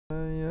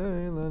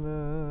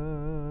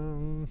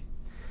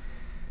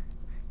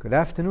Good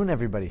afternoon,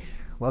 everybody.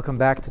 Welcome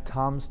back to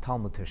Tom's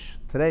Talmud Tish.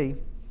 Today,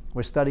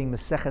 we're studying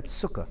Masechet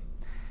Sukkah,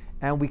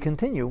 and we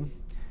continue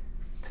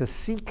to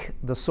seek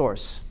the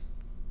source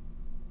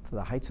for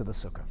the heights of the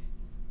Sukkah.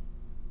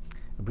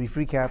 A brief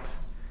recap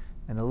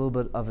and a little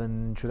bit of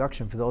an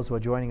introduction for those who are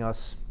joining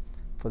us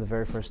for the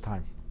very first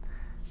time.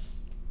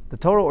 The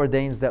Torah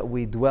ordains that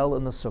we dwell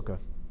in the Sukkah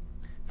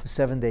for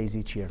 7 days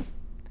each year.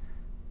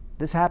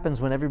 This happens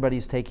when everybody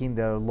is taking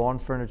their lawn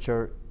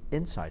furniture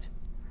inside,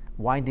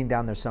 winding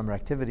down their summer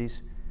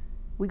activities.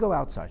 We go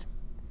outside.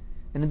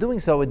 And in doing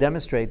so, we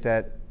demonstrate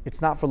that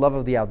it's not for love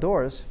of the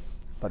outdoors,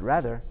 but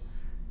rather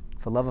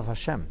for love of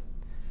Hashem,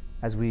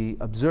 as we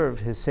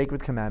observe His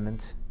sacred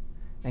commandment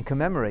and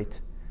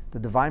commemorate the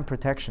divine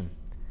protection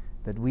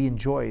that we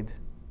enjoyed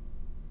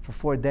for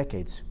 4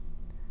 decades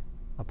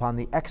upon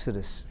the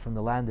exodus from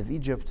the land of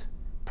Egypt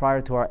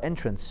prior to our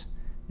entrance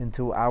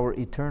into our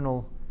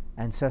eternal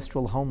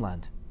ancestral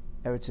homeland,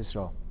 Eretz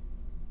Yisrael.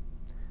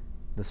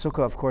 The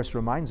Sukkah, of course,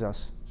 reminds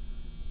us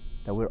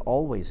that we're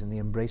always in the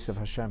embrace of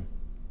Hashem.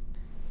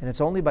 And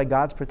it's only by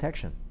God's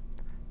protection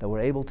that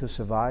we're able to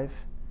survive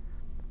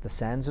the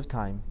sands of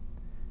time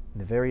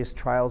and the various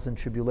trials and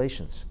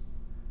tribulations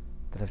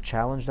that have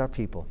challenged our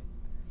people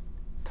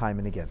time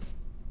and again.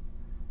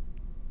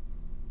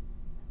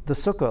 The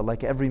Sukkah,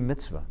 like every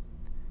mitzvah,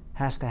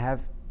 has to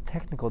have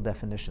technical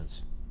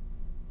definitions.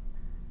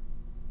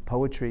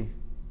 Poetry,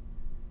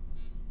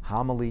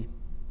 homily,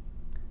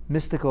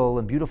 mystical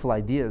and beautiful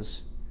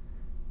ideas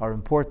are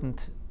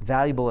important,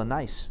 valuable, and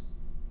nice.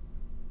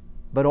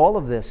 But all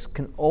of this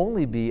can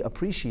only be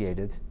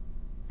appreciated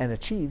and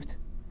achieved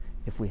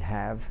if we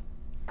have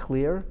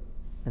clear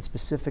and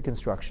specific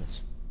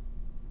instructions.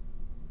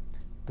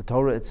 The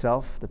Torah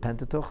itself, the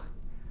Pentateuch,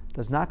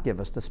 does not give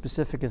us the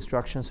specific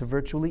instructions for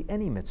virtually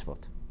any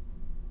mitzvot.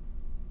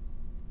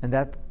 And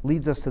that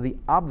leads us to the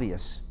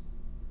obvious,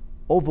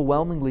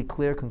 overwhelmingly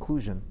clear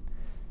conclusion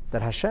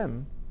that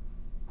Hashem,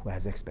 who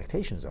has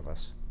expectations of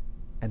us,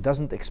 and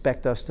doesn't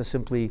expect us to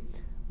simply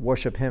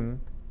worship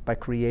Him by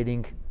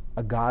creating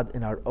a God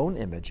in our own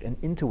image and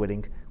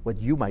intuiting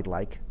what you might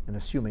like and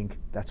assuming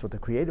that's what the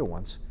Creator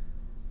wants.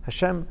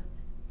 Hashem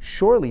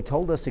surely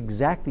told us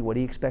exactly what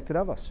He expected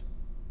of us.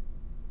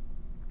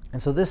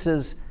 And so this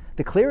is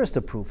the clearest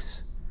of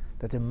proofs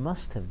that there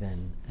must have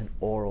been an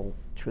oral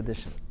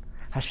tradition.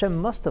 Hashem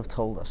must have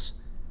told us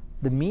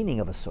the meaning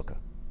of a sukkah.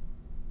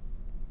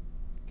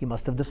 He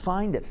must have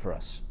defined it for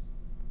us.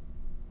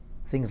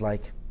 Things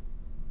like,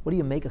 what do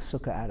you make a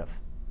sukkah out of?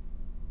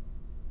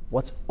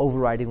 What's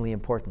overridingly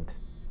important?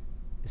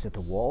 Is it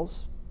the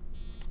walls,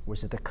 or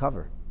is it the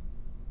cover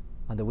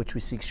under which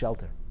we seek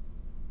shelter?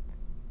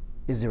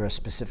 Is there a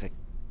specific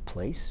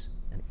place,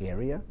 an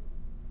area,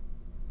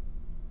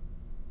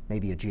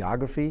 maybe a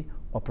geography,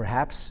 or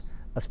perhaps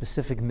a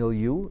specific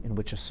milieu in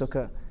which a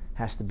sukkah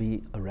has to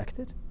be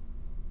erected?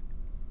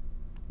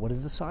 What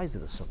is the size of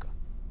the sukkah?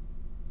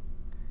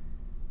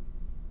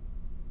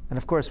 And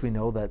of course, we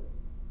know that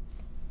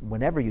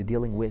whenever you're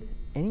dealing with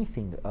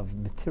anything of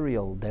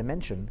material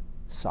dimension,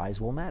 size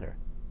will matter.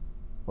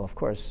 Well, of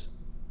course,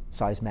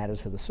 size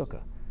matters for the sukkah.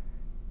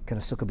 Can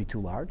a sukkah be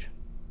too large?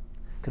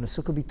 Can a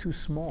sukkah be too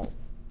small?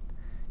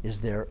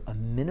 Is there a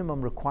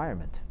minimum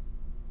requirement?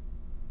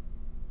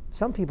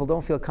 Some people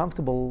don't feel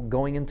comfortable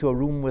going into a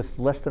room with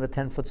less than a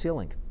 10-foot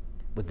ceiling.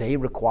 Would they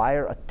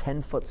require a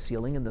 10-foot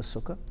ceiling in the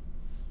sukkah?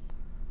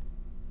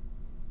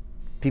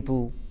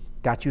 People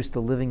got used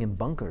to living in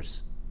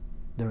bunkers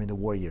during the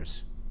war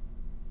years.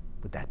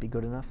 Would that be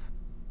good enough?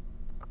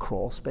 A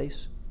crawl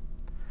space?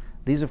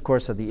 These, of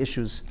course, are the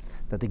issues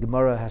that the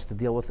Gemara has to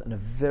deal with in a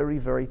very,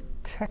 very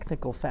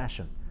technical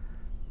fashion.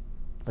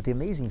 But the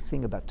amazing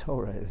thing about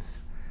Torah is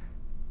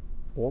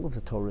all of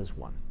the Torah is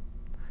one.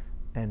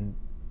 And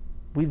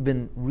we've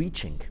been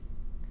reaching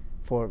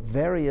for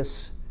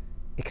various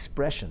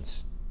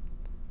expressions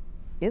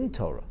in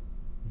Torah,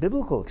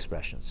 biblical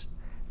expressions,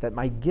 that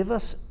might give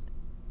us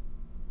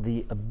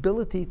the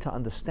ability to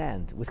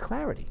understand with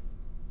clarity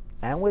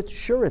and with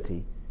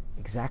surety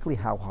exactly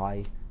how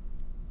high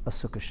a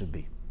sukkah should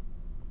be.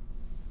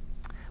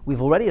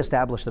 We've already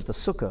established that the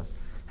sukkah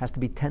has to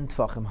be 10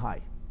 tefachim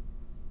high.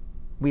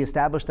 We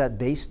established that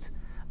based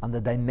on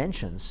the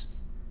dimensions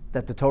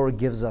that the Torah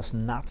gives us,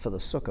 not for the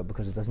sukkah,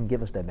 because it doesn't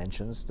give us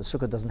dimensions. The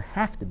sukkah doesn't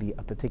have to be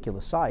a particular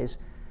size.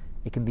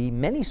 It can be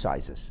many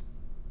sizes,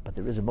 but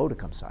there is a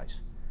modicum size.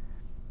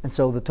 And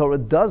so the Torah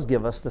does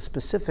give us the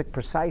specific,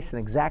 precise, and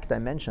exact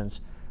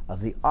dimensions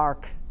of the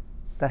ark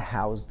that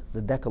housed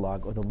the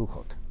Decalogue or the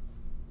Luchot.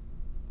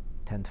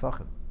 10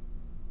 tefachim.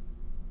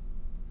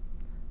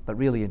 But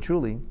really and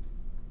truly,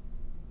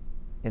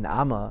 in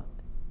Amma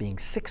being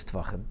 6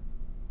 tefachim,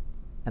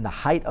 and the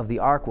height of the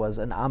ark was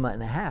an amma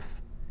and a half,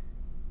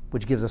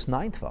 which gives us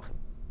 9 tefachim.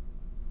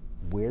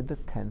 Where'd the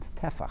 10th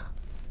tefach,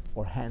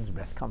 or hand's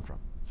breadth, come from?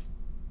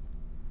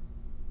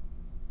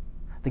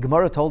 The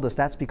Gemara told us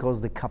that's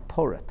because the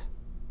kaporet,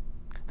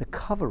 the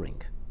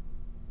covering,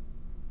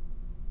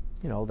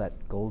 you know,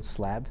 that gold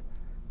slab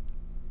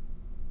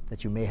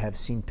that you may have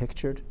seen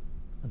pictured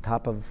on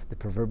top of the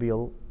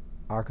proverbial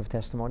Ark of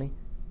Testimony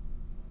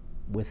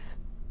with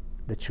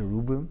the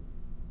cherubim,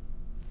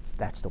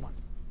 that's the one.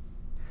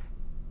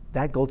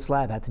 That gold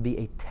slab had to be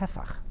a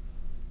tefach,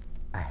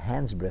 a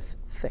hand's breadth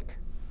thick.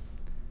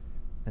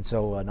 And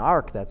so an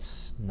ark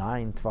that's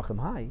 9 tvachim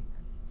high,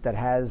 that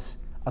has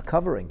a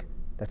covering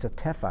that's a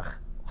tefach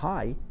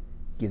high,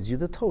 gives you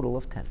the total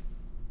of 10.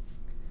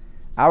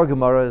 Our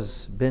Gemara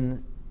has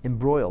been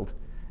embroiled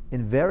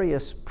in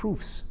various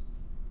proofs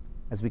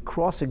as we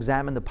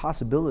cross-examine the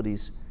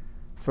possibilities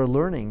for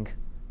learning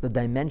the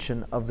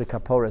dimension of the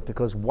kaporet,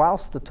 because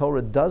whilst the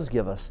Torah does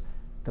give us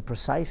the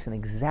precise and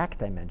exact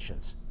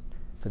dimensions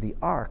for the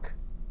ark,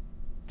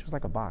 which was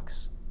like a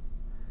box,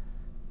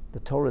 the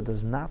Torah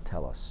does not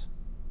tell us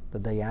the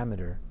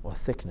diameter or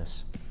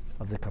thickness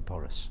of the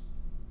kaporos.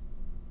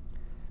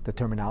 The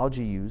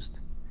terminology used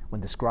when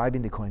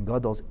describing the Kohen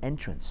Gadol's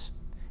entrance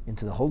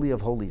into the Holy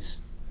of Holies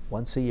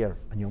once a year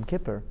on Yom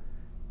Kippur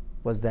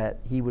was that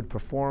he would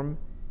perform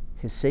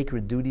his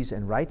sacred duties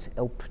and rites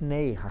el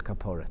pnei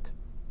hakaporet.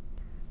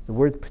 The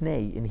word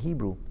pnei in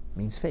Hebrew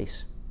means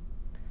face.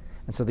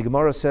 And so the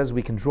Gemara says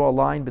we can draw a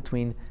line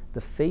between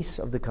the face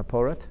of the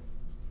kaporet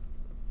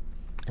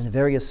and the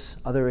various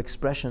other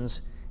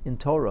expressions in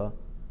Torah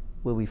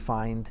where we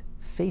find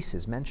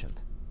faces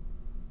mentioned.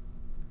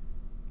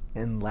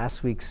 In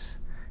last week's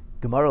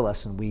Gemara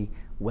lesson, we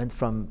went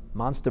from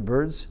monster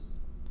birds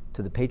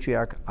to the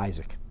patriarch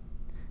Isaac.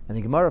 And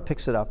the Gemara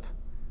picks it up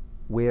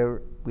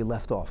where we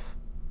left off,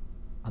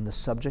 on the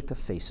subject of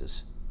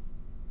faces.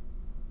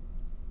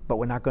 But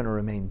we're not going to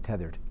remain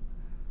tethered.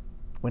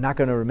 We're not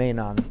going to remain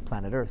on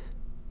planet Earth.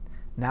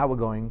 Now we're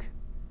going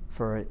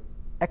for an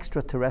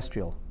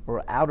extraterrestrial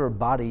or outer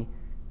body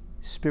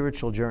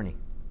spiritual journey.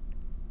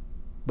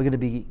 We're going to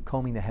be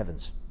combing the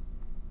heavens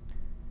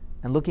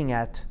and looking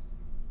at,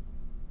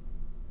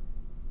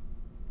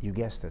 you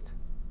guessed it,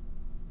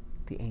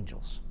 the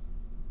angels.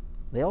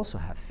 They also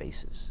have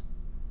faces.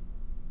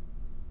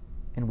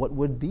 And what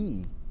would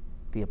be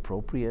the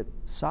appropriate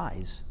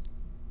size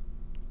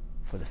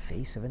for the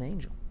face of an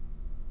angel?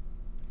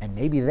 And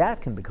maybe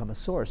that can become a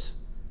source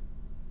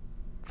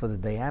for the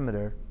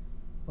diameter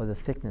or the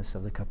thickness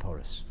of the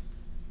kaporos.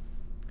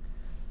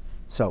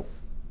 So,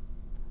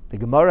 the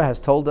Gemara has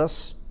told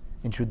us,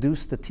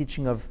 introduced the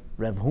teaching of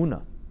Rav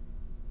Huna,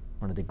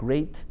 one of the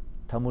great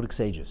Talmudic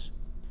sages,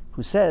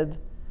 who said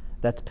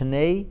that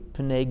pnei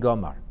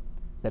gomar,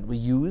 that we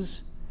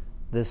use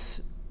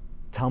this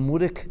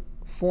Talmudic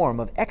form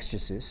of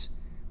exegesis,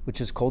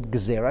 which is called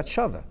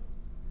𝗙𝗲𝗃𝗀𝗃.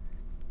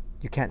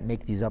 You can't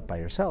make these up by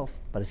yourself,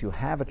 but if you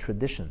have a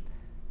tradition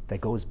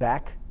that goes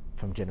back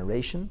from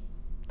generation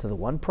to the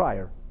one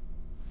prior,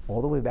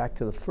 all the way back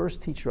to the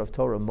first teacher of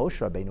Torah, Moshe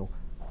Rabbeinu,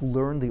 who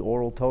learned the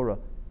oral Torah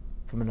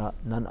from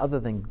none other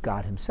than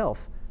God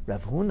himself,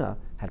 Rav Huna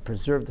had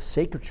preserved the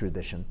sacred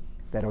tradition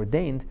that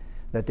ordained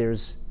that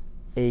there's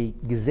a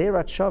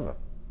𝗙𝗲𝗃𝗀𝗃.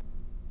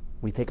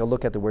 We take a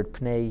look at the word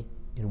pnei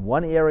in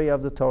one area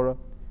of the Torah,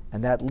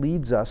 and that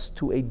leads us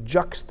to a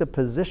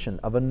juxtaposition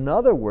of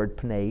another word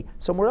pnei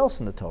somewhere else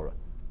in the Torah.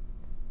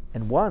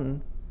 And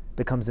one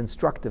becomes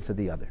instructive for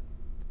the other.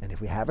 And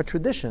if we have a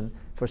tradition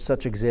for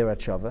such a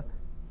𝗙𝗲𝗃𝗀𝗃,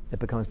 it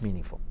becomes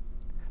meaningful.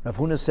 Rav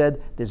Huna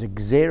said there's a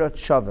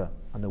𝗙𝗲𝗃𝗀𝗃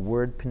on the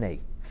word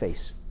pnei,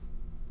 face.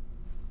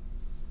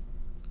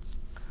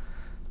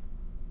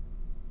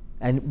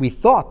 And we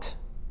thought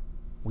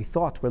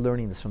we're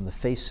learning this from the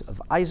face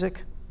of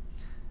Isaac,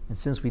 and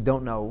since we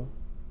don't know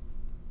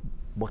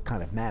what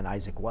kind of man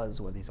Isaac was,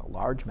 whether he's a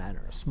large man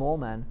or a small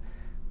man,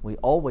 we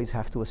always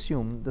have to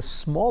assume the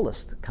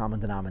smallest common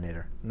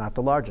denominator, not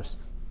the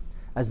largest.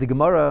 As the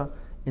Gemara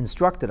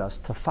instructed us,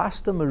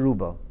 tafasta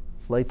meruba,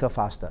 lei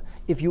tafasta.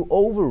 If you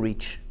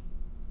overreach,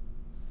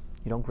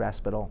 you don't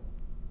grasp at all.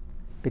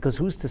 Because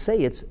who's to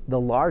say it's the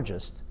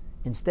largest?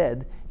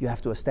 Instead, you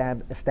have to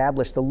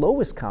establish the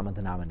lowest common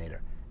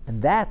denominator.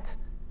 And that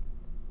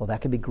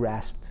can be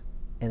grasped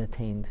and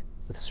attained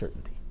with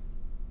certainty.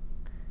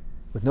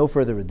 With no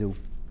further ado,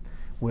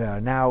 we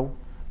are now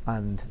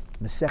on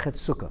Masechet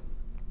Sukkah,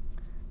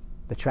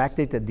 the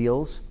tractate that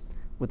deals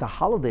with the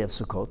holiday of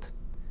Sukkot.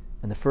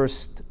 And the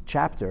first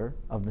chapter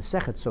of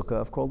Masechet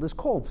Sukkah is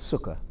called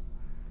Sukkah.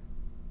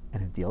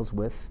 And it deals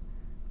with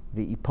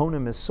the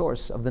eponymous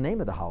source of the name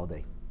of the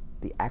holiday,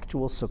 the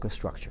actual Sukkah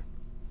structure.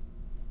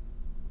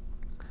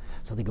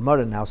 So the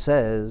Gemara now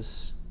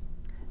says,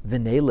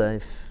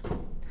 V'neilef,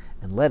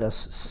 and let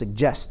us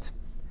suggest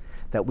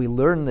that we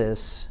learn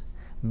this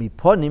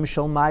miponim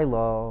shel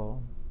maila,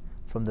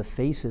 from the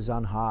faces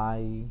on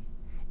high,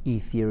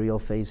 ethereal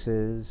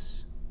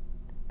faces.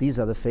 These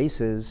are the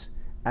faces,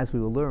 as we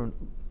will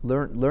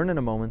learn in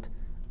a moment,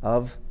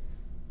 of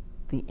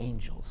the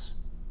angels.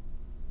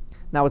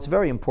 Now it's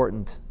very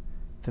important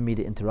for me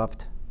to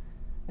interrupt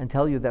and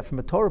tell you that from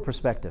a Torah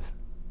perspective,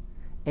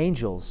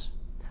 angels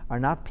are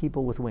not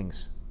people with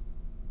wings.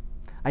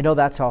 I know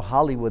that's how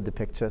Hollywood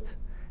depicts it,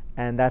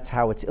 and that's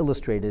how it's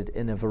illustrated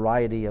in a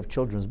variety of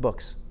children's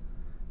books.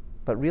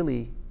 But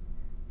really,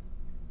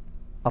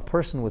 a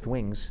person with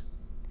wings,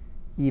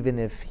 even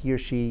if he or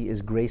she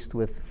is graced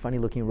with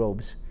funny-looking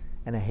robes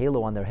and a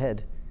halo on their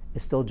head,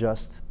 is still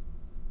just,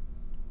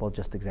 well,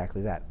 just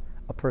exactly that.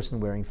 A person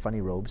wearing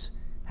funny robes,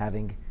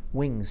 having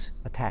wings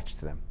attached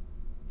to them.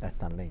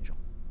 That's not an angel.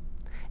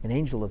 An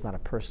angel is not a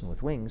person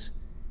with wings.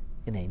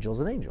 An angel is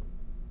an angel.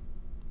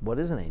 What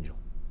is an angel?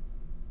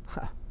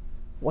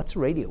 What's a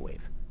radio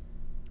wave?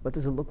 What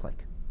does it look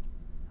like?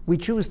 We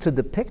choose to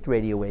depict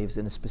radio waves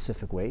in a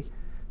specific way,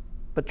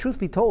 but truth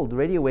be told,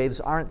 radio waves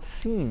aren't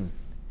seen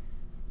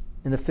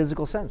in the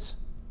physical sense.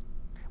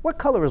 What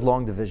color is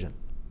long division?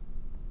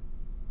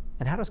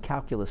 And how does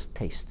calculus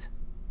taste?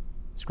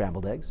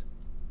 Scrambled eggs?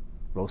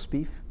 Roast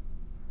beef?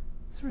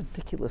 These are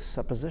ridiculous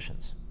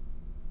suppositions.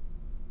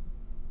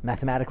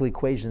 Mathematical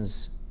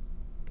equations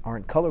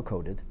aren't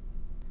color-coded,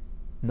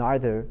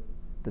 neither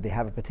do they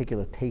have a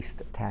particular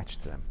taste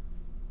attached to them.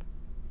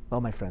 Well,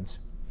 my friends,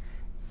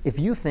 if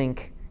you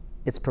think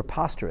it's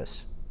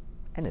preposterous,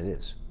 and it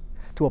is,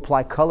 to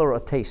apply color or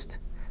taste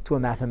to a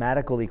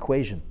mathematical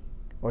equation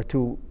or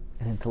to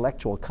an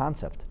intellectual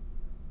concept,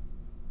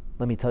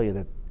 let me tell you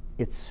that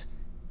it's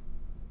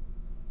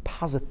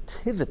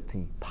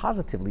positively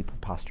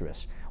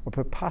preposterous, or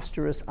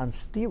preposterous on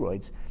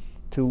steroids,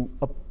 to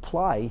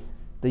apply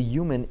the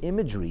human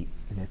imagery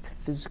in its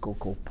physical,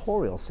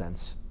 corporeal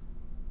sense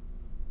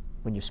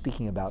when you're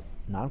speaking about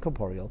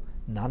non-corporeal,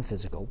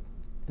 non-physical,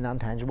 and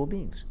non-tangible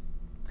beings.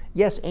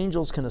 Yes,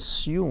 angels can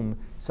assume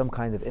some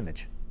kind of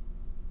image,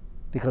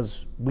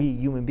 because we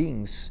human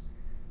beings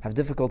have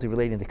difficulty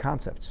relating to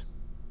concepts.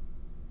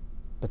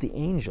 But the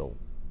angel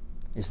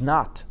is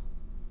not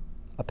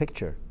a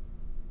picture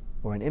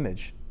or an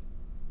image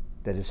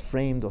that is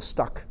framed or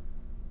stuck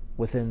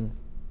within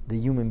the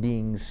human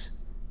being's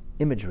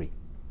imagery,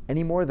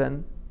 any more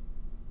than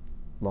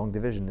long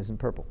division isn't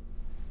purple.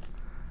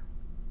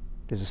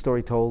 There's a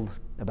story told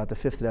about the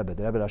fifth Rebbe,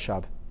 the Rebbe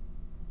Rashab,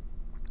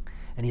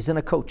 and he's in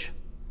a coach,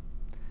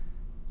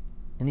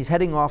 and he's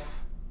heading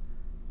off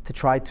to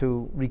try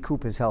to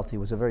recoup his health. He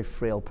was a very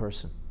frail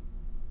person,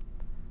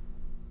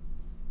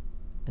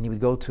 and he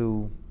would go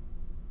to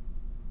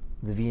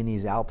the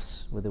Viennese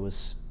Alps where there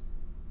was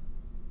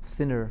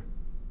thinner,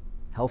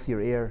 healthier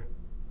air.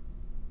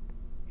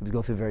 He would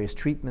go through various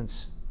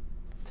treatments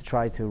to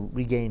try to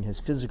regain his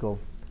physical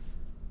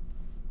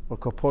or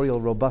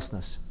corporeal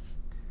robustness.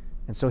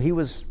 And so he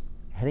was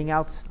heading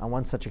out on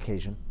one such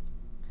occasion,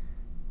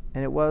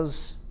 and it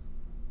was,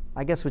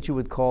 I guess, what you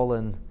would call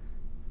in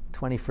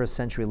 21st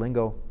century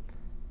lingo,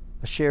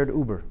 a shared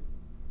Uber.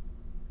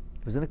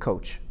 It was in a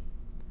coach,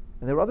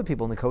 and there were other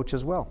people in the coach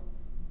as well.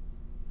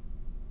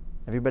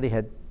 Everybody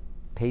had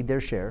paid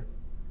their share,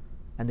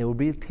 and they would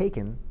be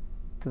taken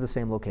to the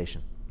same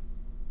location.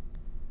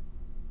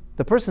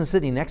 The person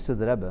sitting next to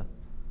the Rebbe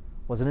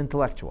was an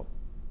intellectual,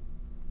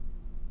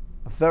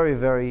 a very,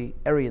 very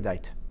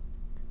erudite,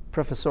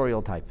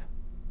 professorial type.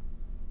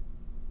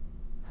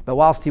 But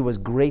whilst he was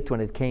great when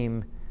it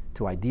came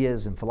to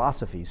ideas and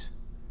philosophies,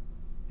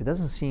 it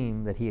doesn't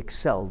seem that he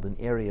excelled in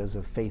areas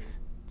of faith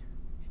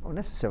or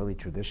necessarily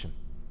tradition.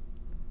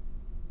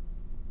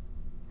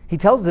 He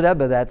tells the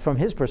Rebbe that from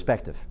his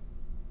perspective,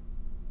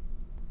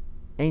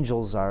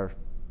 angels are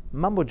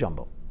mumbo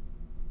jumbo.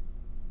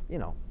 You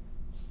know,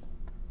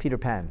 Peter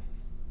Pan,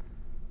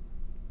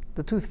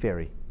 the Tooth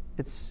Fairy.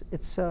 It's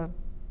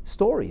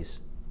stories,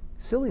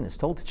 silliness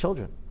told to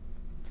children.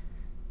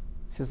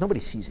 He says, nobody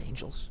sees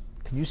angels.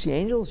 Can you see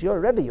angels? You're a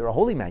Rebbe, you're a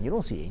holy man, you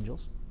don't see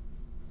angels.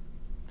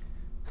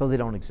 So they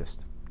don't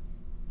exist.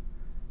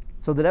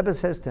 So the Rebbe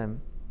says to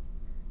him,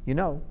 you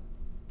know,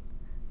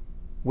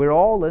 we're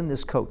all in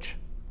this coach.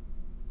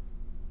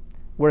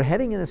 We're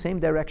heading in the same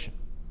direction,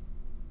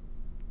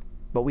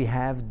 but we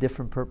have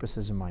different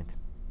purposes in mind.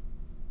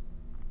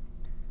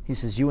 He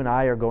says, you and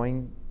I are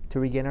going to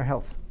regain our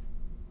health.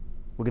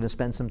 We're going to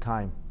spend some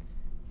time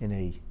in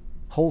a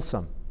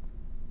wholesome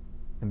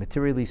and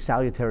materially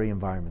salutary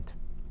environment.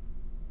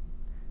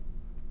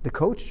 The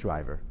coach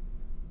driver,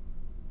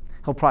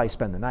 he'll probably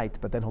spend the night,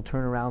 but then he'll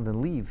turn around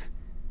and leave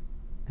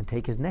and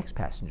take his next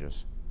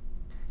passengers.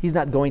 He's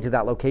not going to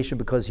that location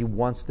because he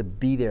wants to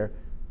be there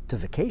to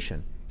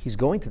vacation. He's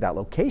going to that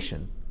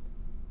location,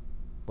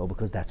 well,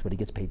 because that's what he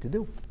gets paid to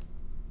do.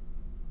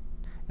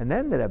 And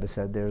then the Rebbe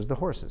said, there's the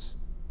horses.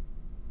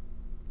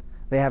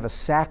 They have a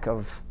sack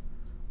of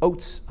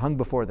oats hung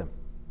before them.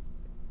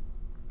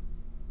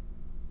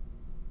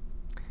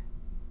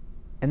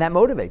 And that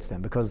motivates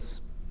them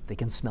because they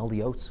can smell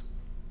the oats.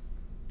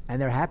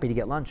 And they're happy to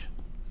get lunch.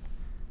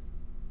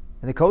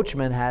 And the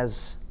coachman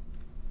has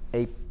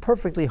a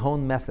perfectly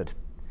honed method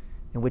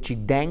in which he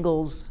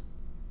dangles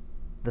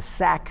the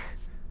sack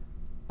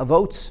of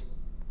oats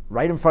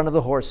right in front of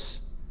the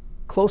horse,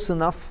 close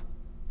enough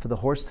for the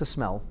horse to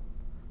smell,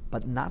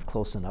 but not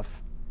close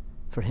enough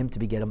for him to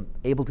be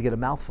able to get a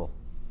mouthful.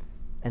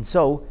 And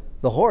so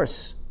the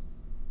horse,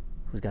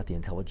 who's got the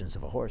intelligence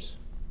of a horse,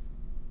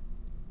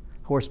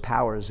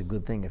 horsepower is a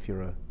good thing if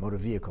you're a motor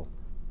vehicle,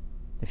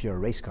 if you're a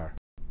race car.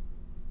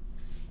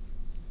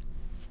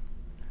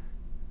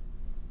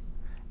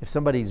 If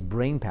somebody's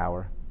brain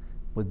power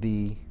would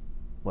be,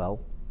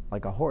 well,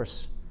 like a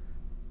horse,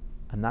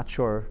 I'm not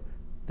sure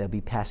they'll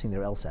be passing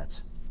their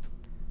LSATs.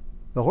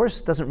 The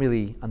horse doesn't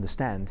really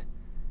understand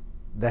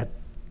that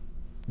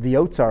the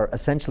oats are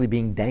essentially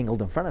being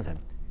dangled in front of him.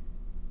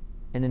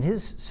 And in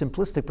his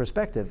simplistic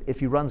perspective, if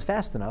he runs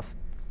fast enough,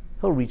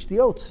 he'll reach the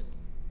oats.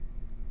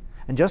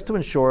 And just to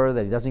ensure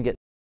that he doesn't get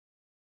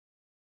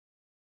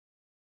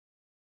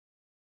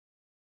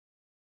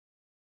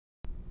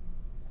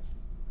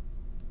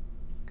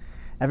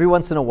every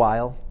once in a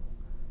while,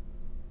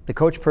 the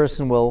coach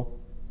person will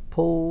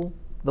pull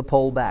the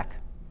pole back,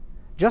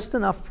 just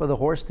enough for the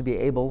horse to be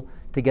able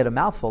to get a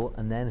mouthful,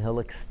 and then he'll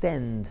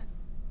extend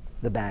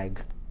the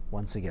bag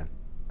once again.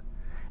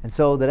 And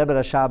so the Rebbe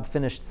Rashab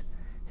finished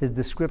his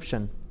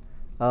description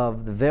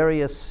of the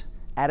various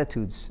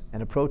attitudes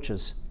and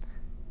approaches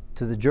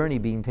to the journey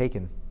being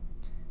taken.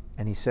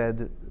 And he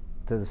said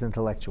to this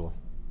intellectual,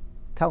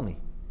 tell me,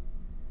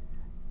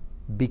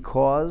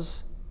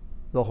 because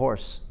the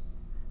horse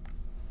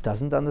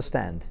doesn't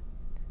understand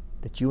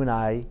that you and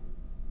I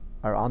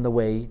are on the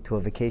way to a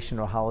vacation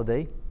or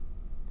holiday,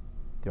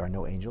 there are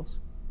no angels?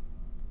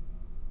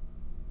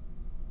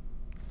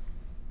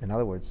 In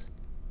other words,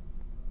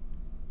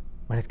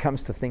 when it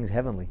comes to things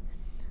heavenly,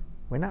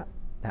 we're not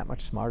that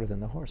much smarter than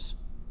the horse.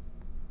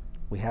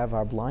 We have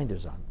our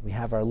blinders on. We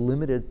have our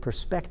limited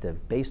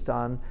perspective based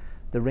on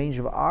the range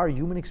of our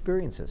human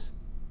experiences.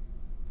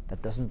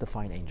 That doesn't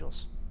define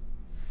angels.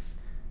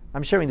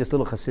 I'm sharing this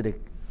little Hasidic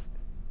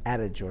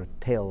adage or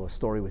tale or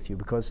story with you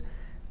because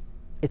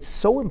it's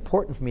so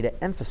important for me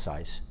to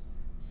emphasize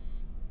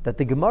that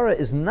the Gemara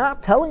is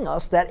not telling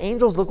us that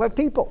angels look like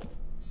people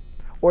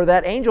or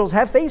that angels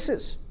have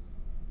faces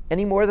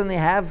any more than they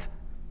have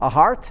a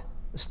heart,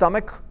 a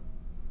stomach,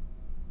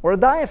 or a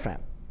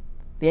diaphragm.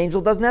 The angel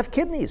doesn't have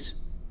kidneys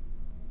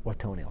or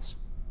toenails.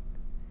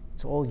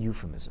 It's all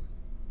euphemism.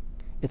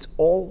 It's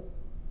all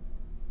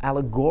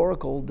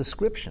allegorical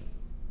description,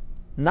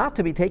 not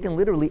to be taken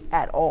literally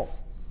at all.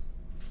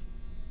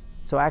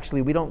 So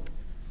actually, we don't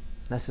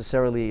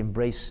necessarily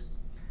embrace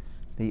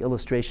the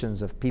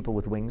illustrations of people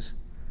with wings.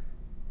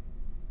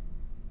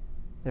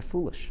 They're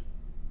foolish.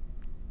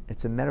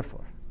 It's a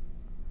metaphor.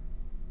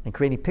 And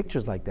creating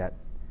pictures like that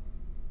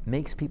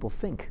makes people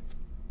think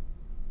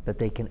that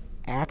they can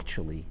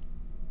actually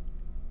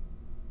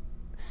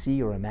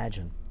see or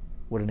imagine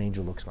what an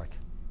angel looks like.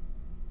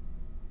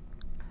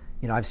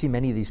 You know, I've seen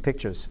many of these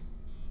pictures.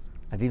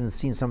 I've even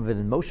seen some of it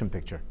in motion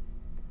picture.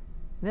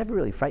 It never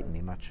really frightened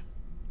me much.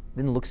 It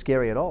didn't look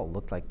scary at all. It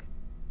looked like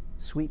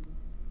sweet.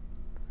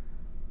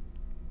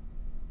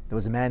 There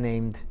was a man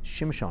named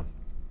Shimshon.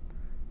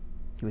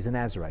 He was a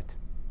Nazarite.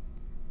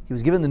 He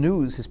was given the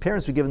news, his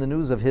parents were given the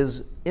news of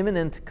his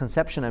imminent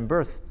conception and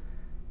birth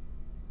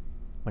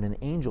when an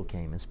angel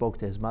came and spoke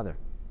to his mother.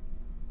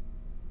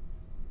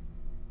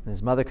 And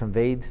his mother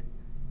conveyed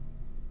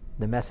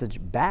the message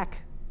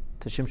back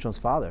to Shimshon's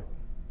father.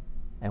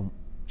 And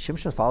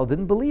Shimshon's father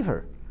didn't believe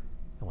her.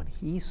 And when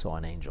he saw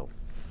an angel,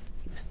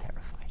 he was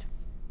terrified.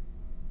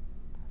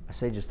 Our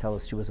sages tell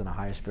us she was on a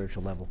higher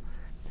spiritual level.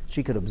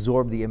 She could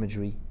absorb the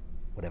imagery,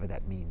 whatever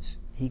that means.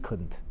 He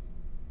couldn't.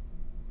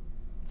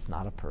 It's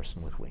not a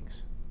person with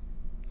wings.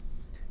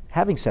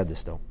 Having said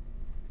this, though,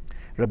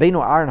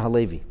 Rabbeinu Aaron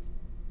Halevi,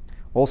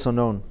 also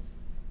known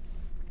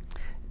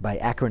by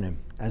acronym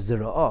as the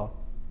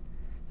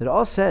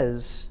𝗷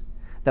says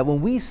that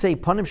when we say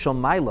Panim Shel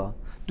Maila,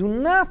 do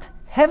not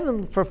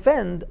heaven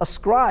forfend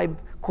ascribe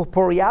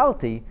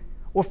corporeality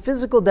or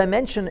physical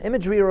dimension,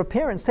 imagery, or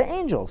appearance to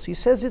angels. He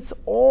says it's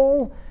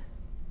a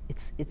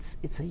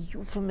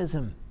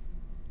euphemism.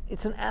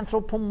 It's an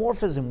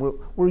anthropomorphism.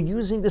 We're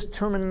using this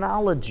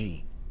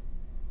terminology.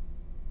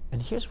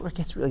 And here's where it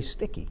gets really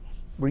sticky.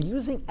 We're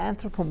using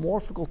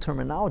anthropomorphical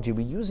terminology.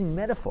 We're using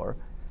metaphor,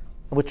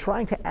 and we're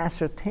trying to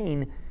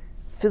ascertain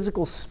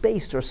physical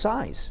space or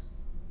size.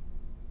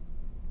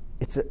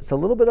 It's a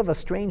little bit of a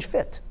strange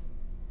fit.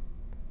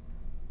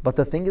 But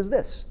the thing is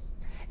this.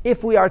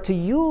 If we are to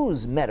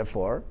use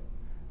metaphor,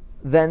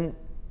 then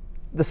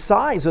the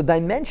size or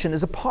dimension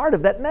is a part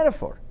of that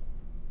metaphor.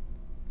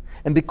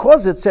 And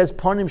because it says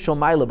Panim Shel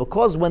Maila,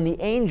 because when the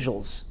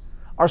angels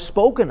are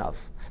spoken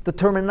of, the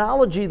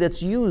terminology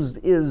that's used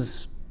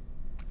is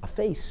a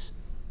face.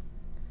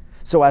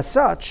 So as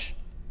such,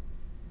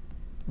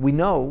 we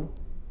know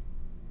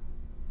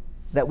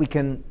that we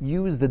can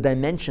use the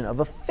dimension of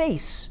a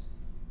face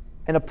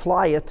and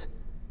apply it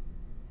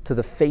to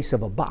the face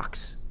of a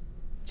box,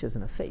 which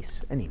isn't a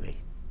face anyway,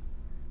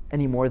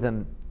 any more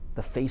than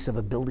the face of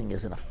a building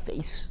isn't a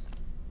face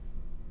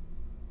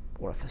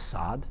or a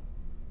facade.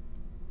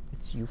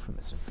 It's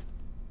euphemism.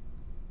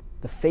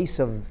 The face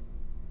of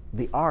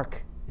the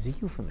ark is a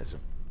euphemism.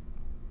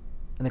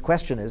 And the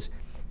question is,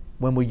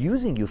 when we're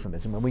using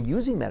euphemism, when we're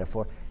using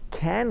metaphor,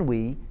 can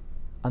we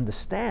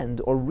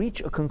understand or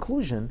reach a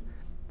conclusion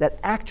that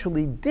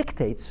actually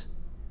dictates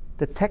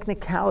the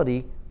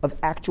technicality of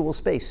actual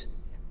space?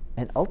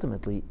 And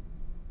ultimately,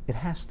 it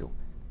has to.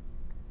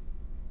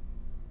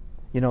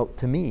 You know,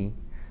 to me,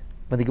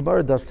 when the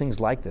Gemara does things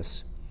like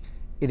this,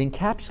 it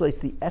encapsulates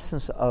the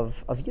essence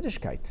of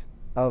Yiddishkeit,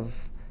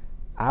 of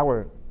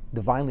our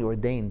divinely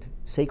ordained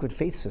sacred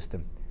faith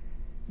system,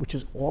 which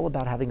is all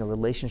about having a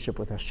relationship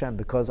with Hashem,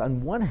 because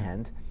on one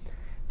hand,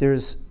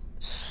 there's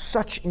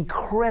such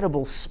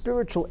incredible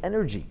spiritual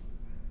energy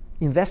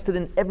invested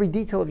in every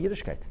detail of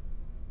Yiddishkeit.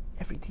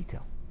 Every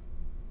detail.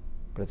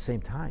 But at the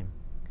same time,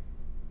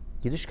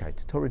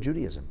 Yiddishkeit, Torah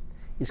Judaism,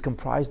 is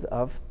comprised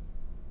of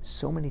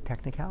so many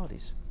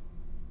technicalities.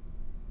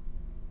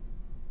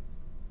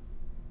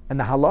 And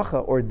the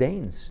halacha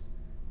ordains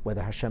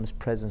whether Hashem's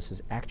presence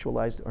is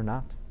actualized or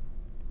not.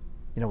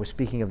 You know, we're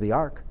speaking of the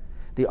ark.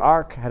 The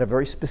ark had a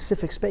very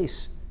specific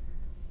space.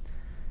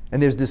 And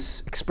there's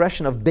this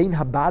expression of bein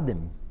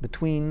habadim,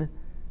 between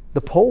the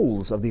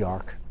poles of the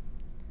ark.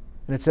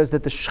 And it says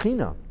that the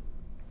Shekhinah,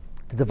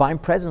 the divine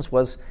presence,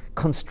 was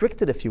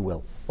constricted, if you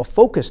will, or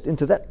focused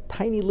into that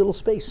tiny little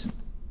space.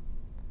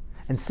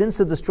 And since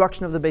the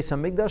destruction of the Beis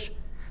HaMikdash,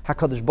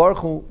 HaKadosh Baruch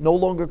Hu no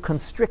longer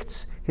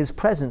constricts his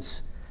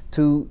presence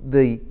to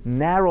the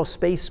narrow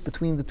space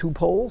between the two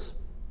poles,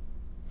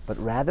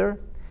 but rather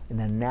in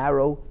the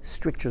narrow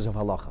strictures of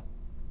halacha,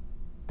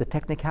 the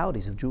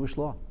technicalities of Jewish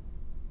law,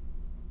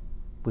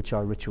 which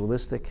are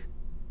ritualistic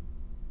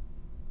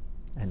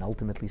and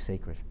ultimately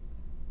sacred.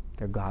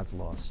 They're God's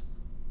laws.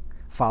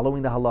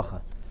 Following the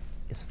halacha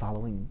is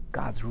following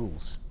God's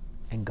rules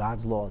and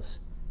God's laws.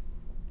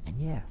 And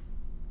yeah,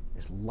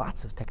 there's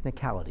lots of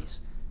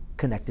technicalities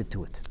connected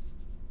to it.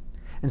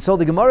 And so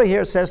the Gemara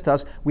here says to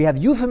us, we have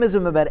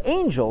euphemism about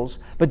angels,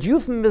 but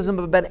euphemism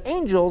about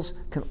angels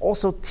can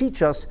also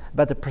teach us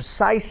about the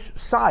precise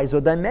size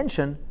or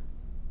dimension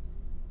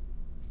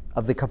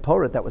of the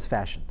kaporet that was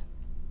fashioned.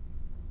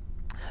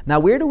 Now,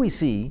 where do we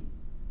see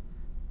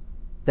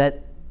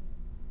that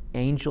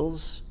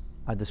angels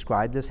are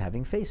described as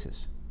having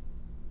faces?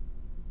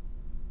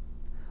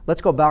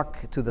 Let's go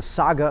back to the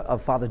saga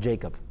of Father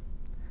Jacob.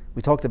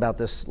 We talked about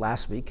this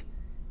last week.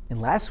 In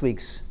last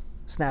week's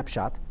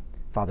snapshot,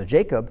 Father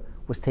Jacob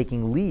was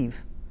taking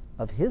leave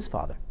of his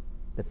father,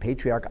 the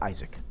patriarch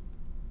Isaac.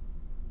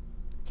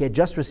 He had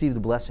just received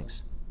the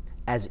blessings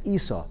as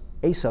Esau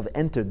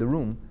entered the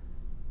room,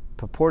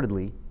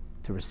 purportedly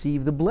to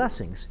receive the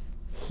blessings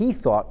he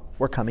thought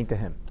were coming to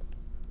him.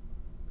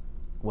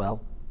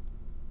 Well,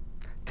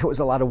 there was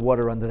a lot of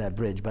water under that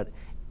bridge, but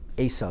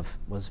Esau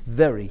was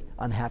very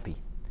unhappy.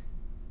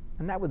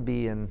 And that would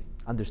be an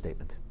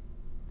understatement.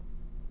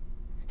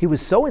 He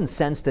was so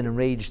incensed and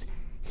enraged,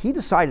 he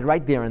decided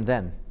right there and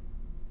then,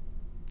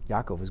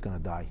 Yaakov is going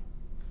to die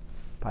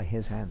by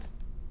his hand.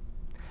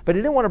 But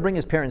he didn't want to bring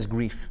his parents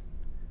grief,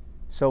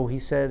 so he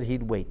said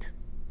he'd wait.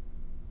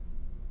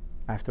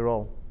 After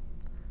all,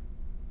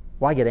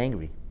 why get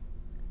angry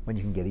when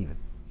you can get even?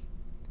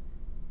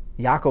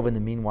 Yaakov, in the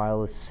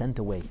meanwhile, is sent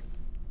away,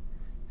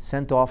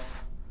 sent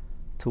off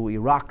to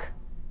Iraq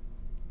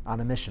on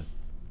a mission.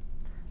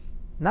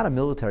 Not a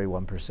military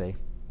one per se,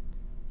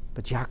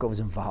 but Yaakov is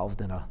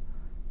involved in a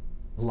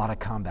lot of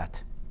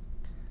combat,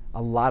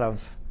 a lot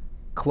of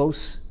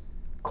close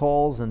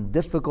calls and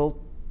difficult,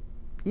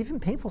 even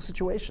painful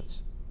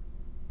situations.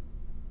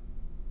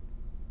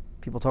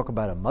 People talk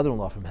about a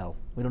mother-in-law from hell.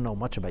 We don't know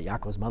much about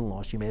Yaakov's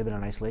mother-in-law. She may have been a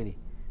nice lady.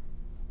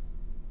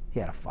 He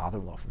had a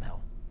father-in-law from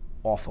hell.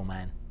 Awful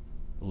man.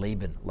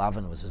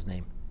 Lavan was his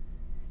name.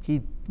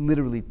 He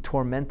literally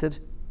tormented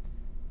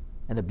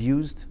and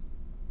abused,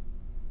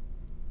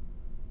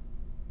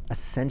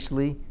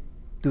 essentially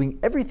doing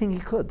everything he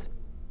could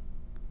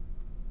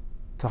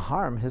to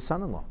harm his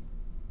son-in-law.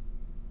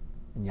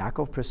 And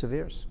Yaakov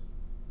perseveres.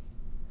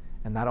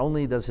 And not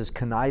only does his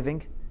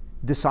conniving,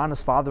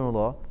 dishonest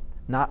father-in-law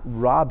not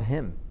rob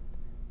him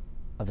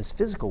of his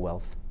physical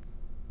wealth,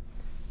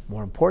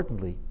 more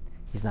importantly,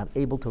 he's not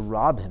able to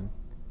rob him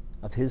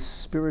of his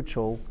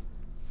spiritual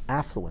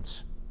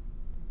affluence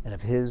and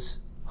of his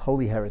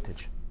holy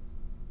heritage.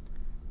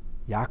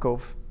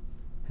 Yaakov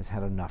has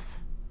had enough.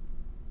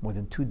 More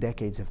than 2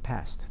 decades have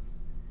passed.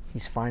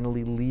 He's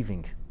finally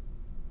leaving,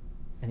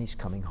 and he's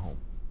coming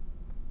home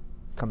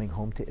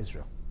to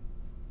Israel.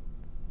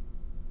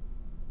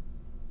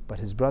 But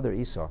his brother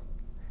Esau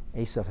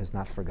has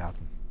not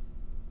forgotten.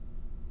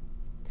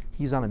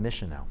 He's on a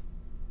mission now.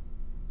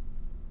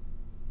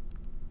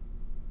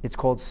 It's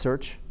called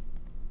search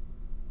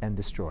and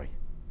destroy.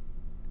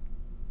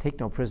 Take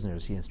no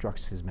prisoners, he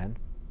instructs his men.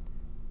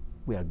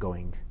 We are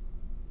going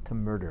to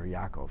murder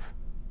Yaakov,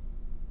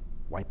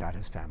 wipe out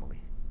his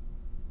family.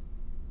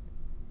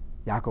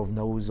 Yaakov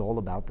knows all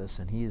about this,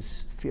 and he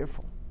is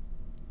fearful.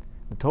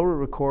 The Torah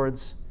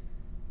records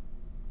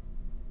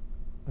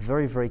a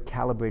very, very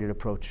calibrated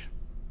approach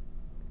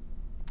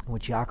in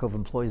which Yaakov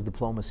employs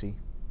diplomacy,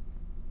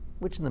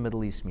 which in the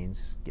Middle East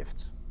means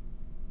gifts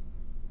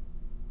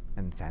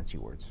and fancy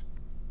words.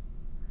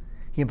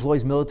 He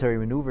employs military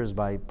maneuvers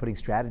by putting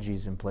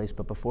strategies in place,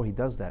 but before he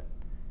does that,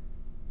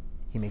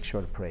 he makes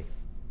sure to pray.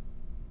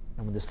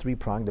 And with this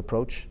 3-pronged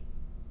approach,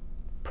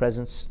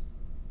 presence,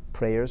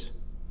 prayers,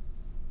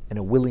 and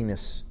a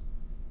willingness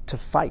to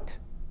fight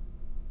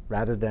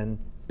rather than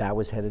bow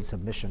his head in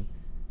submission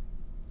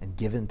and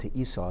give in to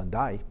Esau and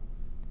die,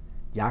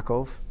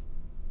 Yaakov,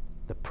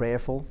 the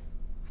prayerful,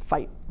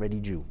 fight-ready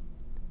Jew,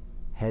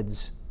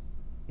 heads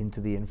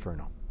into the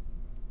inferno.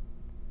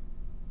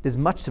 There's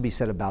much to be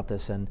said about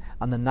this, and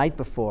on the night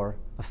before,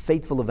 a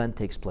fateful event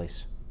takes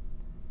place.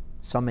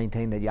 Some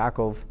maintain that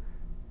Yaakov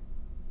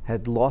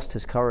had lost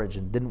his courage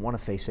and didn't want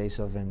to face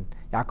Esav, and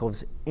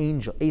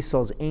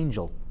Esau's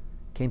angel,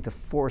 came to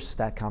force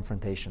that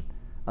confrontation.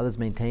 Others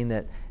maintain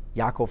that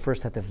Yaakov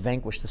first had to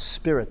vanquish the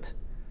spirit,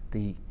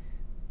 the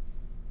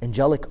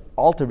angelic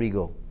alter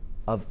ego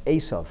of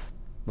Esav,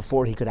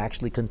 before he could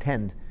actually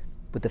contend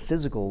with the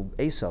physical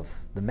Esav,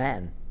 the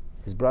man,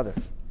 his brother.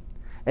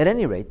 At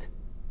any rate,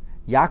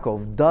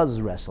 Yaakov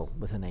does wrestle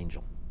with an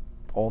angel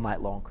all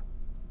night long.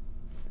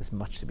 There's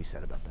much to be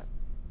said about that.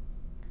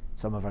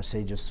 Some of our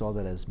sages saw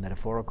that as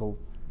metaphorical,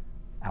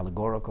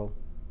 allegorical.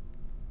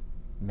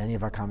 Many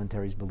of our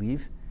commentaries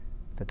believe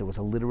that there was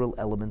a literal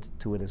element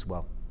to it as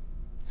well.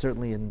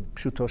 Certainly in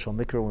Pshuto Shel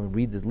Mikra, when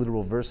we read these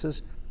literal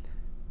verses,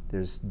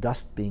 there's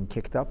dust being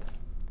kicked up,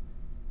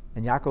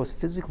 and Yaakov is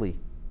physically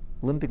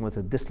limping with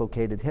a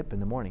dislocated hip in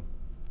the morning.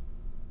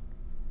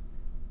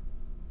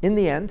 In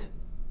the end,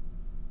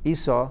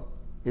 Esau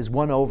is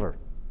won over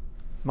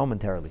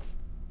momentarily.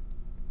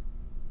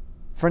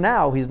 For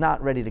now, he's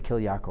not ready to kill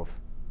Yaakov,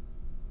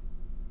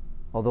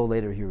 although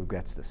later he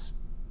regrets this.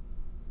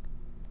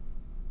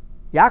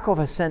 Yaakov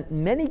has sent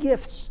many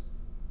gifts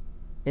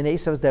in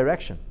Esau's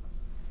direction.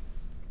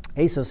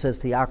 Esau says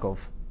to Yaakov,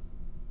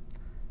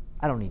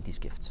 I don't need these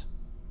gifts.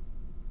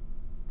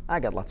 I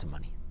got lots of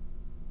money.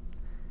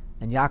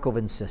 And Yaakov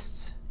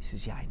insists. He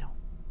says, yeah, I know.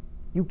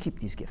 You keep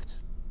these gifts.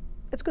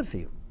 It's good for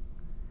you.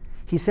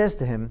 He says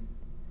to him,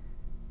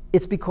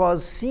 it's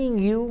because seeing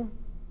you,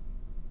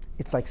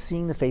 it's like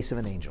seeing the face of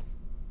an angel.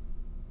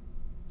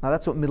 Now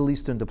that's what Middle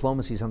Eastern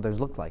diplomacy sometimes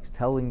looks like,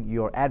 telling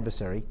your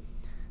adversary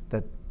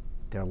that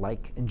they're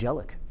like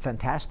angelic,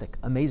 fantastic,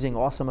 amazing,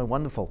 awesome, and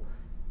wonderful.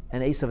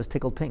 And Esav is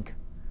tickled pink.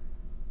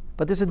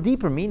 But there's a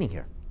deeper meaning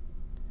here.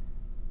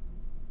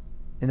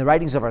 In the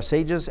writings of our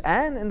sages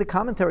and in the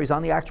commentaries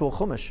on the actual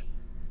Chumash,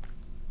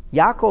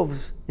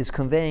 Yaakov is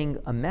conveying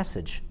a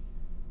message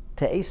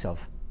to Esav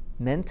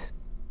meant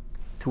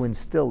to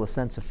instill a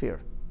sense of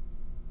fear.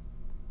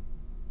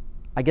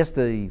 I guess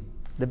the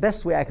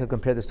best way I could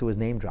compare this to is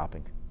name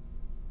dropping.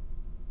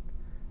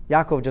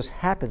 Yaakov just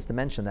happens to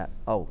mention that,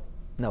 oh,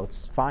 no,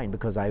 it's fine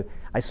because I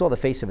saw the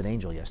face of an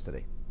angel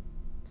yesterday.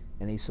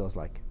 And Esau's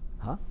like,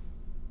 huh?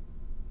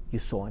 You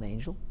saw an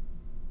angel?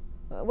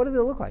 What did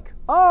it look like?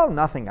 Oh,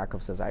 nothing,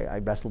 Yaakov says. I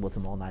wrestled with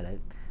him all night.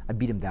 I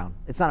beat him down.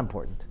 It's not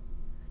important.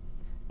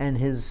 And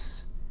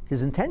his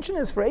intention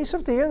is for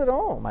Esav to hear that,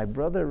 oh, my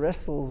brother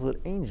wrestles with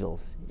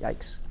angels.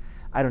 Yikes.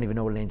 I don't even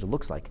know what an angel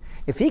looks like.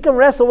 If he can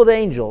wrestle with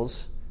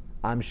angels,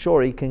 I'm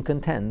sure he can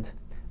contend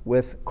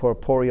with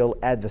corporeal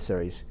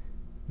adversaries.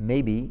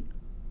 Maybe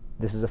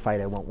this is a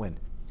fight I won't win.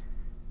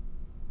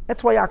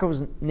 That's why Yaakov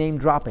is name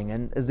dropping.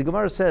 And as the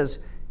Gemara says,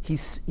 he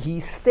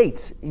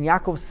states, and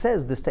Yaakov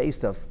says this to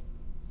Esav,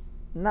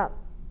 not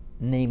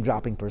name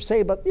dropping per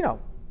se, but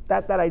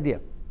that idea.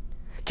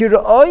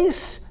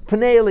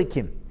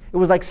 𝗙𝗲𝗲𝗶𝗴. It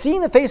was like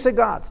seeing the face of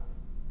God.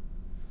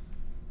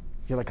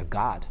 You're like a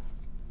god.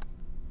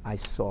 I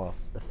saw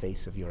the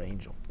face of your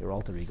angel, your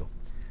alter ego.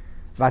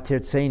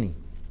 𝗦𝗲𝗲𝗀𝗀.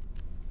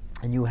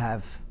 And you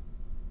have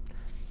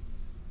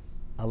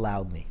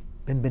allowed me,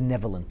 been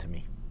benevolent to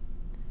me.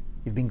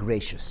 You've been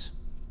gracious.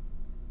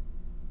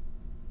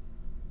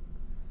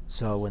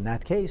 So in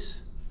that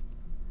case,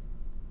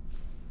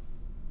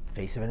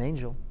 face of an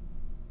angel.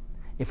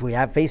 If we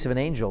have face of an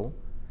angel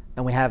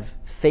and we have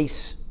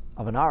face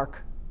of an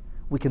ark,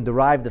 we can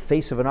derive the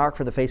face of an ark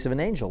from the face of an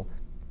angel.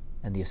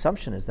 And the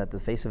assumption is that the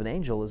face of an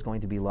angel is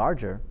going to be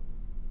larger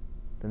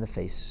than the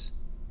face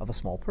of a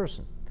small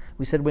person.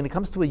 We said when it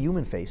comes to a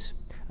human face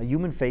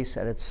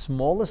at its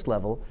smallest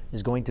level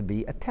is going to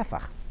be a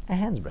tefach, a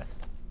hand's breadth.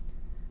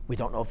 We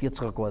don't know if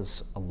Yitzchak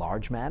was a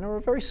large man or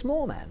a very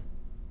small man,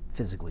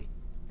 physically.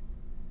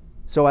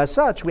 So as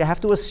such, we have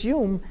to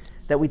assume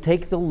that we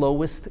take the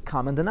lowest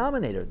common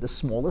denominator, the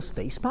smallest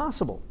face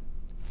possible.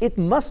 It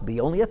must be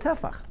only a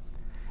tefach.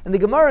 And the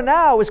Gemara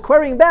now is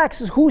querying back,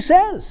 says, who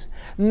says?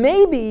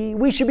 Maybe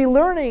we should be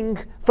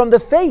learning from the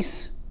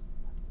face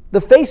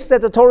that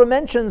the Torah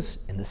mentions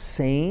in the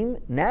same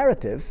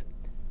narrative,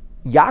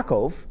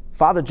 Yaakov,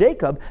 father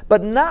Jacob,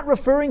 but not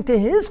referring to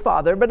his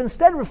father, but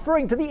instead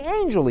referring to the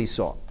angel he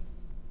saw.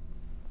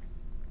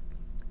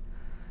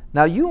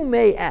 Now you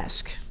may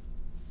ask,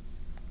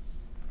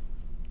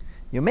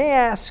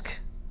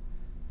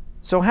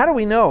 so how do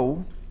we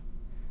know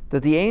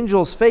that the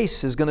angel's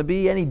face is going to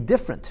be any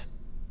different?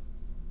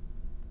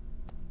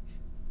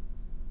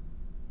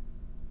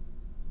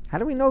 How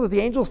do we know that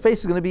the angel's face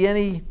is going to be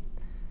any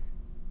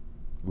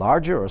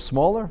larger or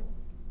smaller?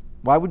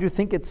 Why would you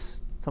think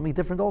it's something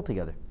different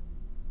altogether?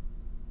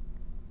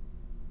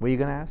 Were you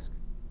going to ask?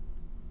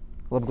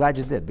 Well, I'm glad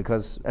you did,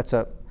 because that's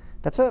a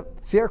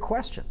fair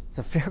question. It's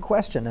a fair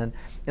question, and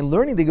in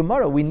learning the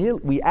Gemara,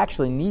 we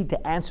actually need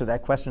to answer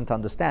that question to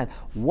understand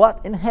what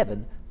in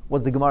heaven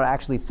was the Gemara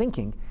actually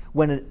thinking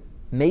when it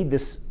made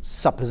this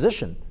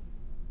supposition.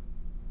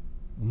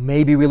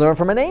 Maybe we learn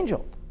from an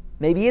angel.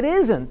 Maybe it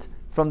isn't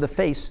from the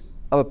face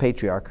of a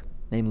patriarch,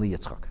 namely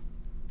Yitzchak.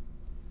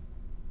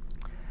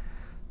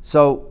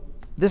 So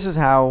this is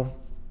how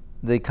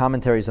the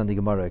commentaries on the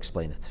Gemara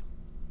explain it.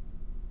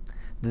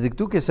 The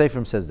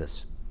𝗙𝗰𝗲𝗀𝗃 says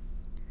this.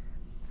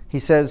 He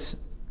says,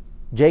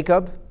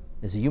 Jacob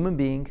is a human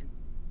being,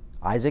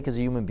 Isaac is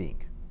a human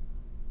being.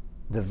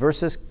 The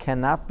verses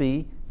cannot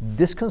be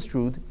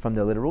disconstrued from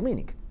their literal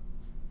meaning.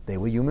 They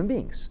were human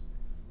beings.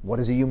 What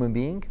is a human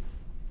being?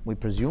 We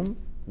presume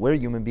we're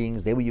human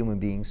beings, they were human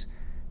beings.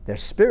 Their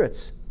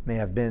spirits may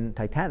have been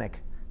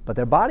titanic, but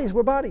their bodies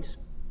were bodies.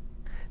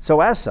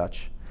 So as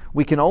such,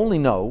 we can only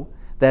know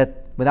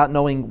that without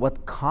knowing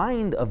what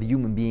kind of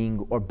human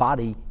being or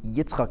body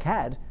Yitzchak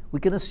had, we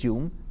can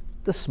assume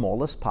the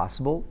smallest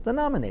possible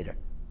denominator.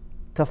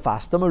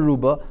 Tafasta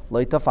meruba,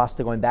 lo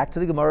tafasta, going back to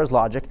the Gemara's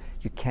logic,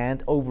 you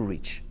can't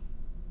overreach.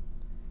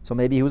 So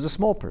maybe he was a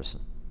small person.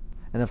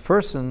 And a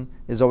person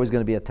is always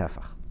going to be a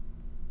tefach.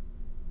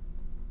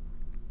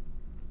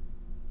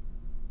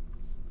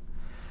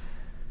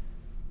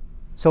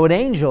 So an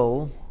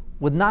angel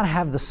would not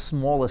have the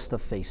smallest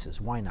of faces.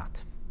 Why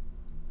not?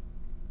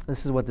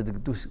 This is what the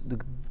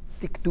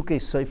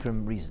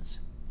𝗙𝗰𝗲𝗀𝗃 reasons.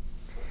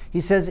 He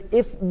says,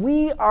 if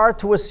we are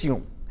to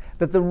assume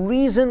that the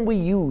reason we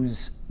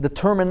use the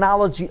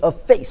terminology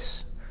of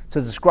face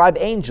to describe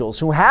angels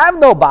who have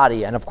no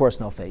body and of course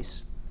no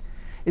face,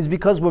 is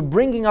because we're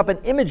bringing up an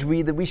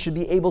imagery that we should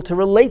be able to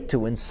relate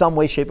to in some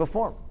way, shape, or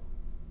form.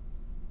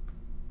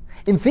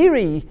 In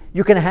theory,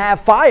 you can have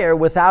fire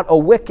without a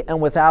wick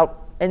and without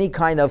any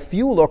kind of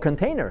fuel or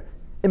container.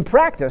 In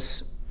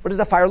practice, what does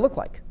that fire look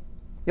like?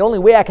 The only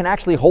way I can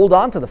actually hold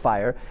on to the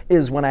fire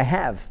is when I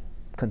have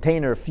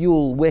container,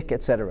 fuel, wick,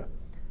 etc.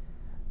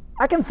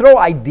 I can throw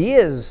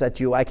ideas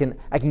at you, I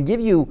can give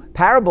you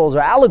parables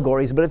or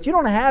allegories, but if you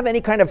don't have any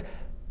kind of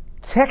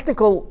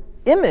technical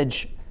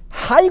image,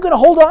 how are you going to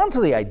hold on to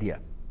the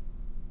idea?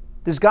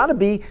 There's got to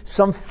be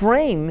some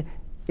frame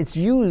it's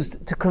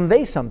used to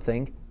convey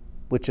something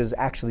which is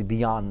actually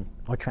beyond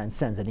or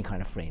transcends any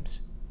kind of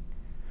frames.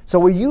 So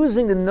we're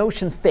using the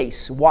notion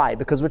face. Why?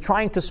 Because we're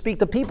trying to speak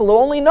to people who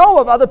only know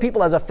of other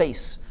people as a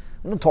face.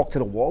 We don't talk to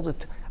the walls.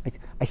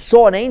 I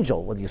saw an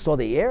angel. Well, you saw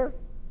the air?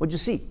 What did you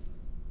see?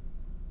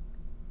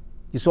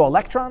 You saw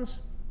electrons?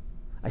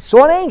 I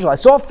saw an angel. I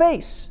saw a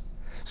face.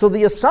 So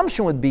the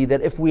assumption would be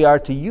that if we are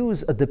to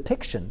use a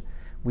depiction,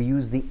 we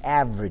use the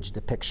average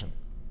depiction.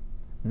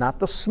 Not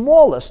the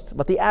smallest,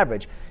 but the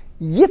average.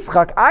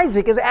 Yitzchak,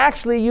 Isaac, is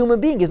actually a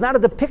human being. He's not a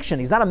depiction.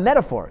 He's not a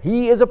metaphor.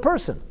 He is a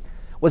person.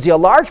 Was he a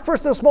large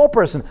person or a small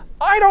person?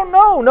 I don't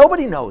know.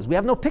 Nobody knows. We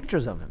have no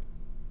pictures of him.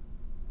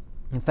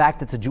 In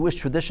fact, it's a Jewish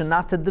tradition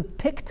not to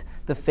depict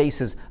the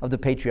faces of the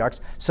patriarchs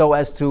so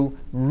as to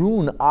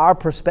ruin our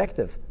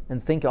perspective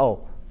and think,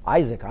 oh,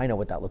 Isaac, I know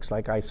what that looks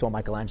like. I saw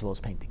Michelangelo's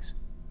paintings.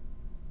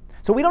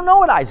 So we don't know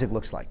what Isaac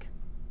looks like.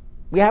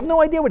 We have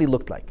no idea what he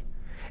looked like.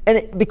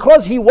 And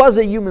because he was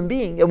a human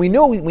being, and we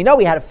know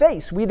he had a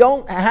face, we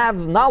don't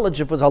have knowledge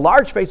if it was a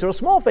large face or a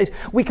small face.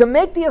 We can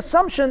make the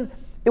assumption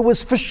it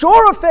was for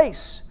sure a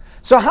face.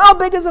 So how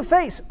big is a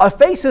face? A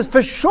face is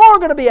for sure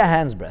going to be a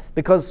hand's breadth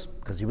because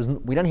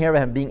we don't hear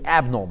of him being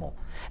abnormal.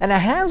 And a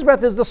hand's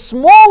breadth is the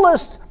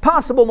smallest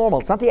possible normal.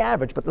 It's not the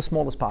average, but the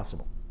smallest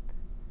possible.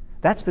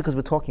 That's because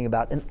we're talking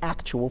about an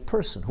actual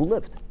person who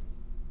lived.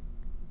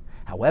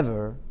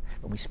 However,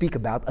 when we speak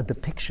about a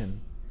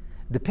depiction,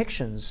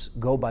 depictions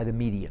go by the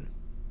median,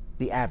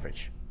 the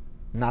average,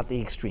 not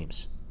the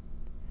extremes.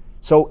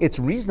 So it's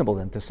reasonable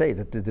then to say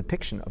that the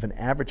depiction of an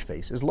average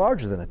face is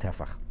larger than a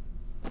tefach.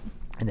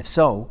 And if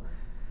so,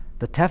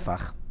 the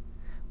tefach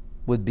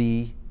would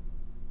be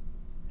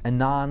a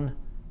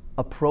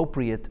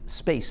non-appropriate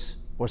space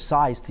or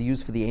size to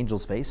use for the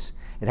angel's face.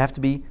 It'd have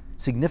to be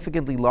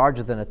significantly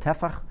larger than a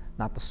tefach,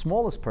 not the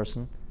smallest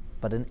person,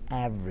 but an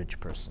average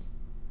person.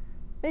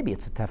 Maybe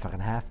it's a tefach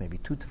and a half, maybe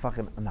 2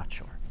 tefachim, I'm not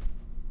sure.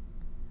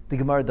 The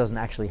Gemara doesn't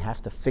actually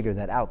have to figure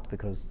that out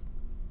because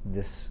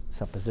this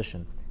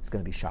supposition is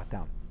going to be shot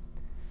down.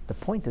 The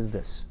point is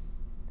this.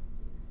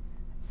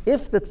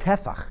 If the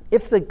tefach,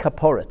 if the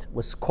kaporet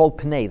was called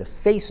pnei, the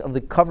face of the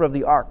cover of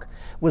the ark,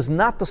 was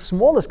not the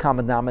smallest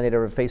common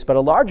denominator of face, but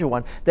a larger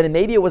one, then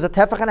maybe it was a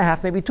tefach and a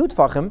half, maybe 2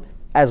 tefachim,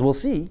 as we'll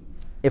see,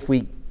 if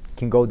we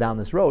can go down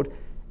this road.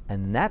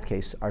 And in that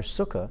case, our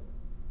sukkah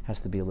has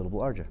to be a little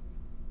larger.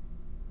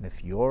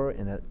 If you're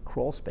in a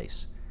crawl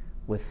space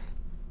with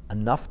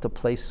enough to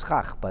place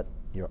schach, but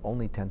you're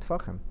only 10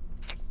 tefachim,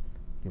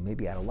 you may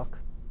be out of luck.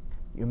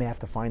 You may have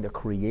to find a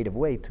creative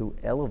way to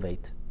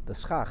elevate the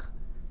schach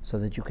so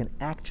that you can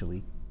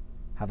actually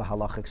have a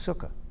halachic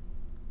sukkah,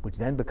 which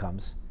then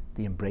becomes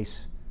the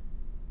embrace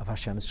of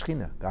Hashem's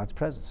Shekhinah, God's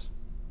presence.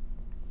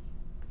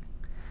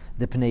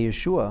 The Pnei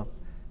Yeshua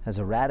has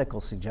a radical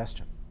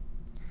suggestion.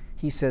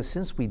 He says,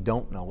 since we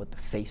don't know what the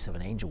face of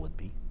an angel would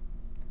be,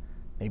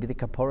 maybe the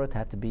kaporet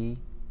had to be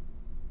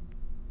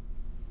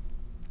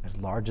as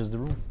large as the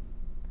room.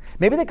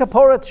 Maybe the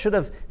kaporet should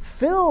have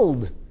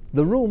filled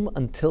the room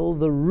until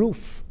the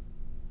roof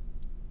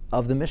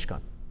of the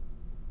Mishkan,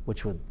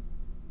 which would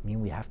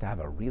mean we have to have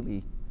a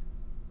really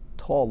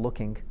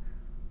tall-looking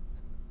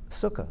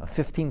sukkah, a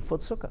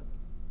 15-foot sukkah,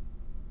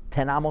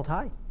 10 amot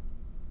high,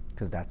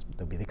 because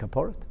that'll be the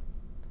kaporet.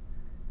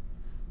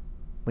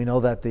 We know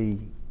that the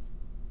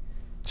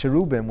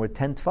Cherubim were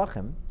 10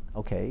 tefachim.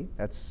 Okay,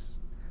 that's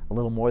a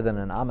little more than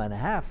an amma and a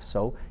half,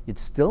 so you'd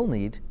still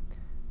need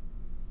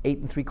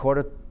 8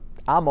 3/4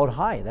 amot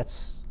high.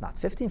 That's not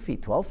 15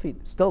 feet, 12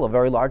 feet. Still a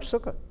very large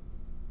sukkah.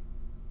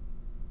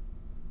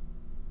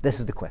 This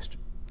is the question.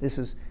 This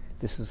is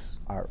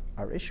our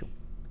issue.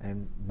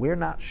 And we're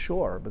not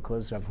sure,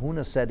 because Rav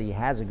Huna said he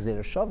has a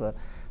𝗦𝗲𝗏𝗀𝗀,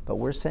 but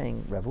we're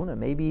saying, Rav Huna,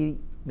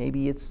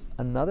 maybe it's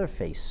another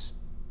face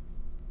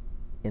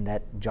in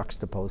that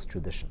juxtaposed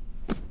tradition.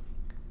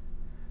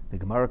 The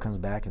Gemara comes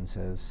back and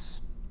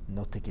says,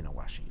 no tiki no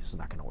washi, this is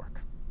not going to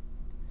work.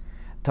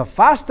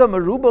 Tafasta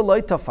meruba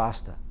loy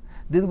tafasta.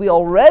 Did we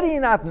already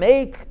not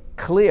make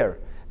clear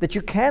that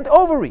you can't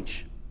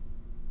overreach?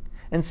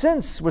 And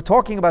since we're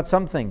talking about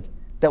something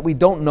that we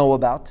don't know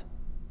about,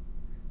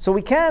 so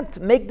we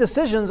can't make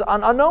decisions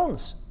on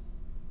unknowns.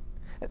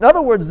 In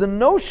other words, the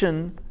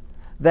notion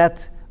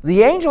that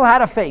the angel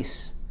had a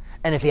face,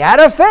 and if he had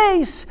a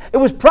face, it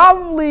was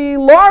probably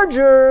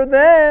larger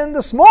than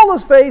the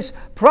smallest face,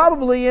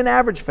 probably an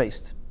average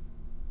faced.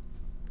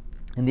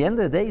 In the end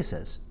of the day, he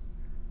says,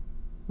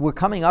 we're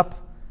coming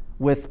up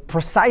with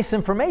precise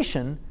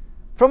information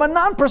from a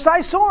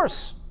non-precise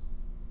source.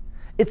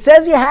 It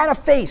says he had a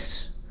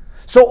face.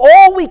 So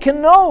all we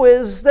can know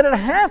is that it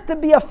had to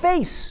be a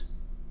face.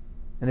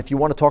 And if you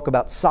want to talk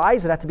about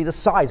size, it had to be the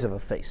size of a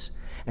face.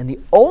 And the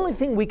only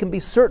thing we can be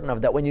certain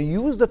of, that when you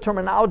use the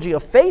terminology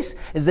of face,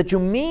 is that you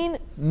mean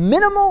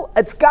minimal,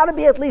 it's got to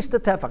be at least a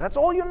tefach. That's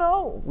all you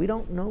know. We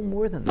don't know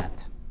more than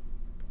that.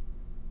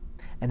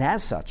 And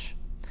as such,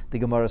 the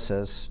Gemara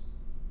says,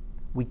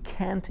 we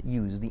can't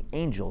use the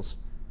angels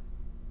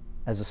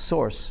as a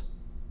source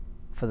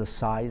for the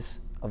size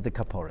of the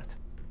kaporet.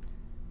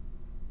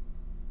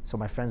 So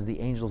my friends, the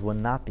angels will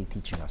not be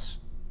teaching us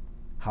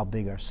how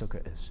big our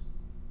sukkah is.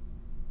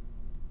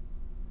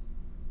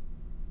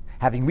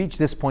 Having reached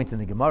this point in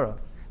the Gemara,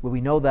 where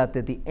we know that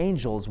the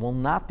angels will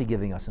not be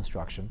giving us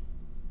instruction,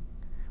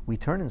 we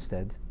turn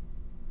instead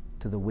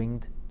to the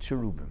winged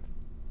cherubim.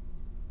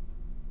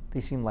 They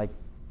seem like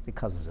the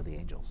cousins of the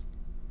angels.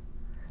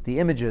 The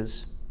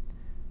images,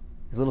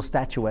 these little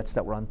statuettes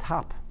that were on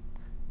top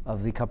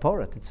of the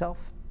kaporet itself.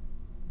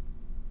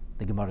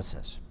 The Gemara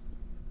says,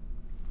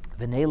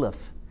 V'neilef,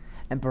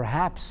 and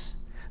perhaps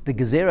the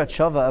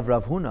𝗙𝗲𝗏𝗀𝗀𝗀 of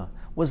Rav Huna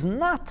was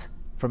not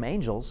from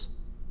angels,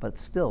 but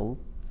still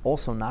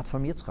also not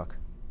from Yitzchak.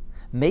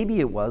 Maybe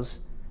it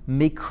was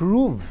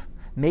mikruv.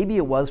 Maybe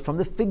it was from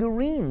the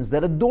figurines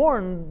that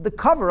adorned the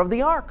cover of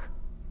the ark.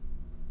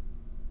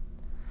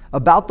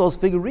 About those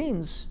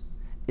figurines,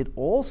 it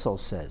also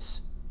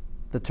says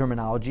the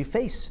terminology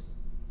face.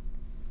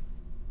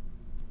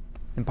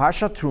 In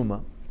Parshat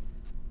Truma,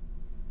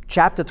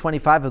 chapter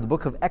 25 of the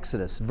book of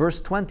Exodus, verse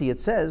 20, it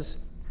says,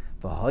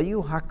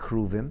 V'hayu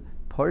hakruvim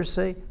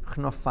parsei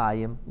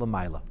chnofayim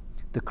l'mayla.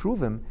 The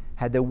kruvim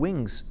had their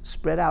wings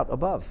spread out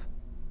above.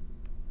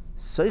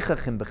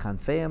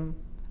 𝗖𝗵𝗲𝗶𝗶𝗀𝗀𝗀𝗀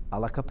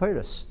ala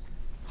kapiros,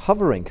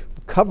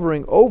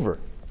 covering over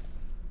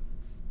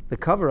the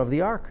cover of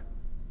the ark.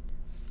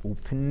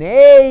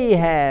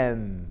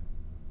 Upneihem,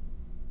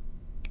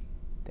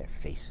 their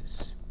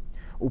faces.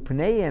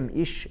 Upneihem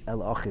ish el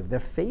achiv, their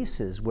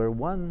faces were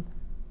one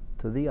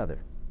to the other.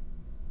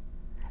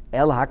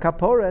 El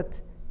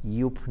hakaporet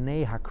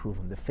yupnei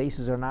hakruvim, the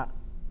faces are not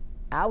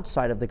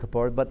outside of the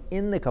kaporet, but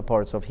in the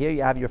kaporet. So if here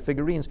you have your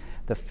figurines,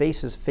 the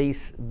faces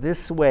face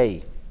this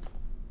way.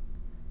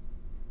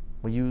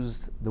 We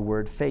used the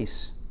word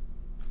face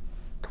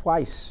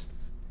twice.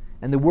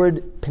 And the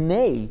word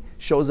pnei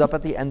shows up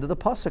at the end of the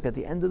pasuk, at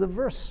the end of the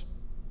verse.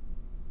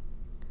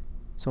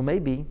 So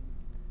maybe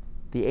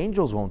the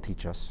angels won't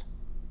teach us,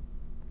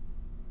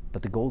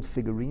 but the gold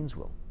figurines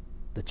will.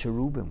 The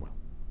cherubim will.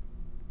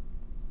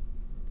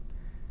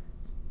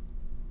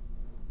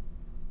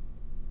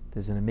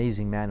 There's an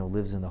amazing man who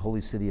lives in the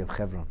holy city of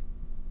Hebron.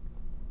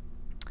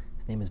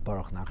 His name is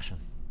Baruch Nachshon.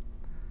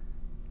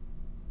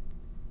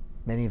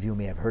 Many of you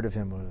may have heard of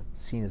him or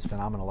seen his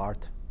phenomenal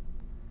art.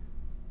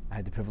 I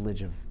had the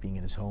privilege of being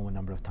in his home a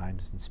number of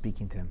times and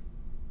speaking to him.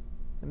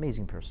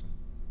 Amazing person.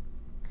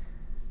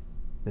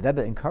 The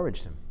Rebbe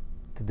encouraged him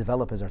to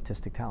develop his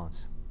artistic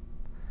talents.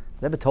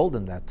 The Rebbe told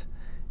him that,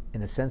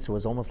 in a sense, it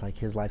was almost like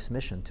his life's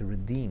mission to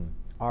redeem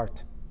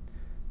art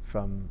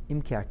from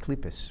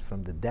𝗕𝗵𝗲𝗀𝗀𝗀,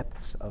 from the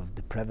depths of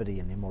depravity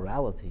and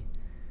immorality,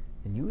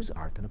 and use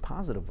art in a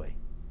positive way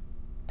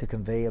to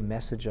convey a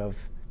message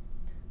of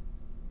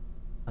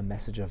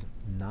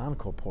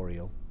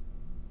non-corporeal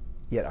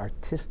yet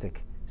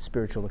artistic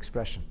spiritual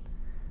expression.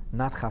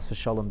 Not chas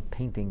v'shalom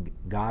painting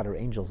God or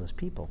angels as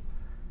people,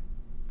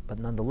 but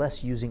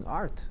nonetheless using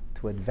art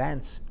to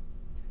advance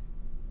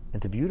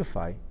and to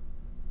beautify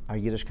our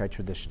Yiddishkeit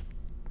tradition.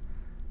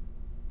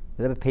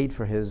 The Rebbe paid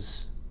for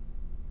his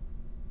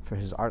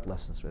art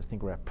lessons. I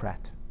think we're at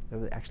Pratt. The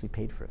Rebbe actually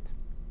paid for it.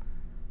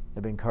 The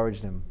Rebbe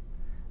encouraged him.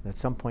 And at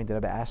some point, the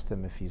Rebbe asked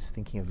him if he's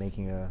thinking of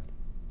making an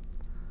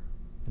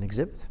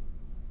exhibit.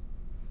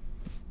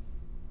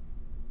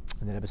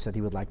 And the Rebbe said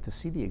he would like to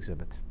see the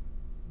exhibit.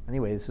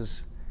 Anyway, this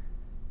is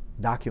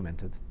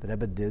documented that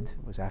Rebbe did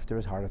was after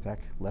his heart attack,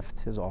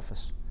 left his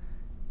office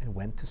and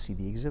went to see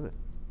the exhibit.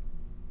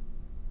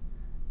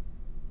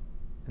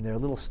 And there are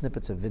little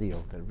snippets of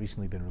video that have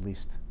recently been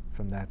released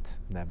from that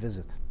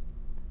visit.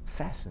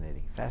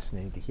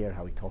 Fascinating to hear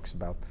how he talks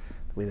about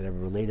the way that Rebbe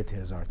related to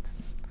his art.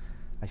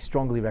 I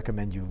strongly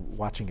recommend you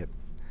watching it.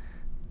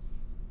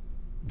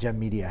 Gem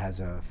Media has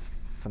a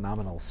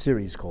phenomenal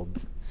series called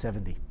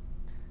 70.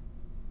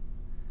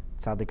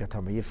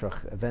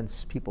 𝗙𝗵𝗲𝗀𝗶𝗰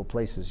events, people,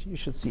 places. You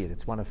should see it.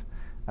 It's one of,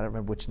 I don't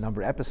remember which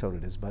number episode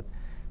it is, but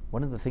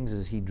one of the things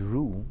is he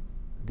drew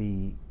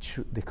the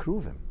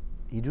Cherubim.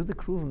 He drew the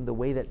Cherubim the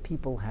way that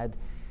people had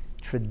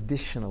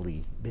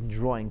traditionally been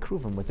drawing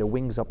Cherubim, with their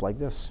wings up like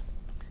this.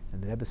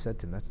 And the Rebbe said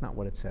to him, that's not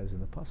what it says in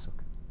the Pasuk.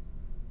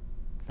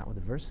 It's not what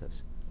the verse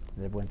says. And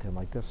the Rebbe went to him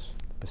like this.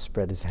 The Rebbe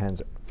spread his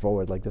hands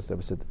forward like this. The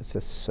Rebbe said, it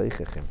says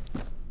𝗖𝗵𝗲𝗀𝗃.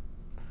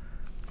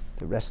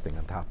 They're resting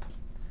on top.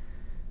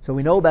 So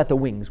we know about the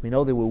wings. We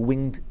know they were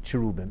winged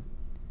cherubim.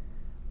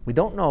 We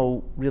don't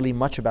know really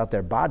much about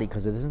their body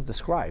because it isn't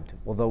described,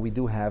 although we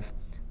do have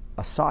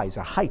a size,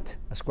 a height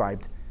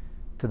ascribed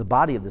to the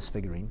body of this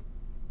figurine.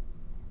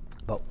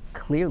 But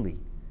clearly,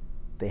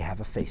 they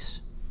have a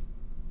face.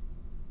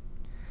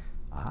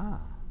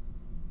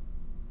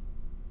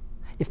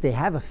 If they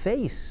have a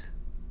face,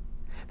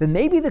 then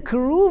maybe the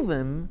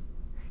cherubim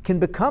can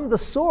become the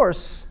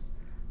source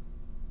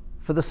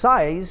for the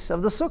size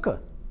of the sukkah.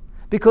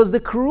 Because the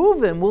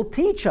cherubim will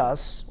teach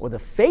us, or the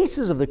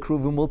faces of the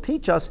cherubim will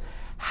teach us,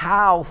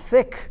 how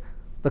thick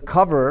the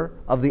cover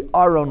of the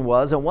aron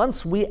was. And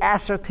once we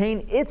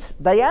ascertain its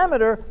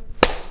diameter,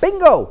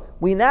 bingo!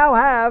 We now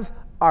have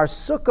our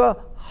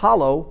sukkah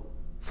hollow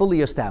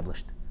fully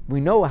established.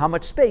 We know how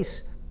much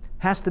space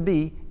has to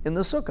be in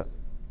the sukkah.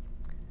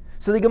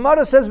 So the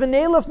Gemara says,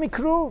 V'neilaf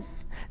mikruv.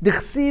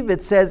 D'chsiv,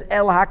 it says,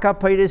 El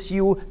hakapiris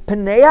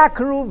pnei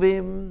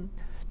hakeruvim.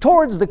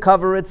 Towards the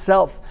cover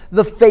itself,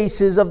 the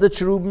faces of the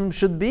cherubim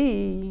should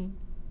be.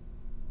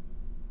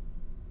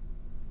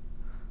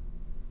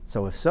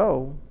 So if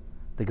so,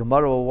 the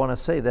Gemara will want to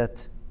say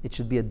that it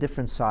should be a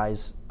different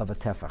size of a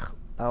tefach.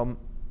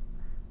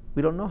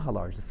 We don't know how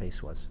large the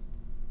face was.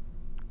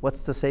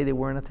 What's to say they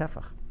weren't a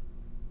tefach?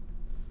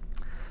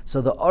 So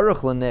the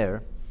Aruch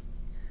LaNer,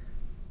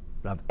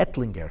 Rav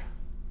Ettlinger,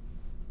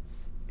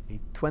 a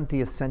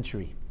 20th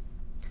century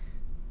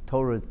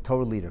Torah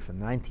leader from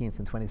the 19th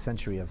and 20th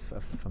century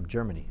from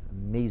Germany.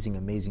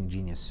 Amazing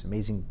genius,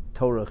 amazing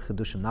Torah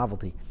Chedushim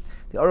novelty.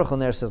 The Aruch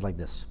LaNer says like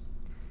this.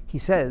 He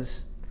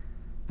says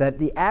that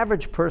the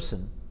average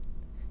person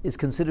is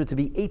considered to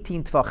be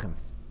 18 tvachim,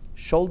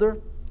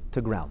 shoulder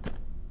to ground.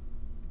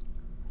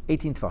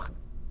 18 tvachim.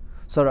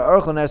 So the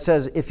Aruch LaNer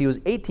says if he was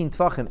 18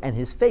 tvachim and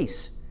his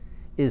face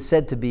is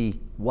said to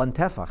be 1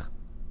 tefach,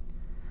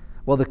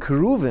 well, the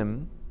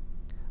keruvim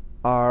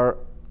are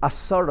 10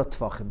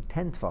 tvachim,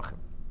 10 tvachim,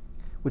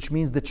 which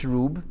means the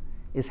cherub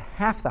is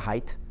half the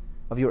height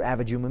of your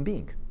average human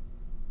being.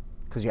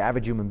 Because your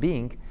average human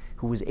being,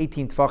 who is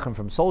 18 tvachim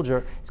from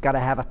soldier, has got to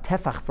have a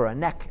tefach for a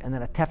neck and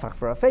then a tefach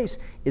for a face,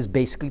 is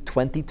basically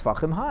 20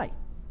 tvachim high.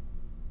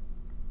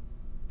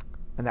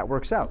 And that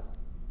works out.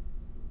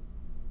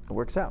 It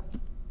works out.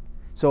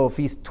 So if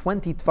he's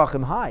 20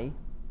 tvachim high,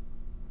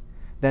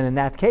 then in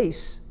that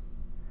case,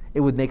 it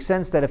would make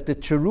sense that if the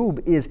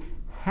cherub is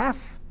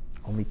half,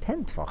 only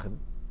 10 tvachim,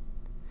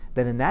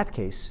 then in that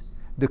case,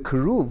 the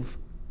keruv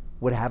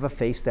would have a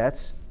face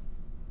that's,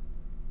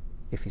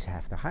 if he's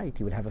half the height,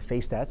 he would have a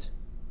face that's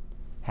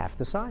half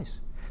the size.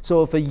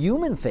 So if a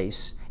human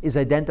face is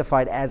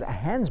identified as a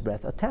hand's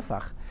breadth, a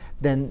tefach,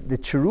 then the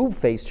cherub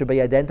face should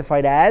be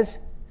identified as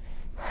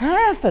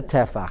half a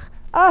tefach.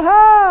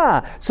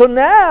 Aha! So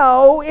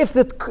now, if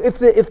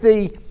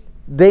the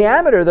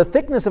diameter, the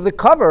thickness of the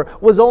cover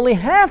was only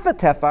half a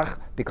tefach,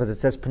 because it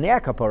says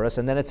pnei kaparas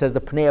and then it says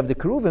the pnei of the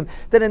keruvim,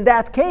 then in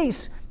that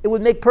case, it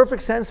would make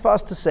perfect sense for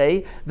us to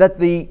say that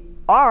the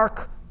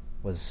ark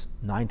was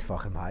 9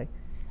 tefachim high,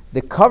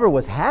 the cover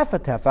was half a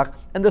tefach,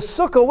 and the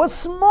sukkah was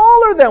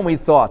smaller than we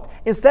thought.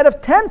 Instead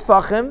of 10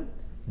 tefachim,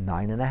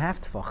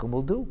 9.5 tefachim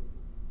will do.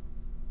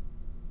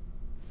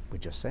 We're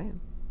just saying.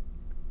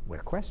 We're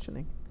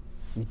questioning.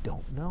 We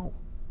don't know.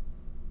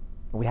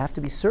 We have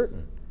to be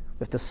certain.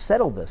 We have to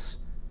settle this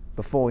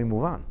before we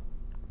move on.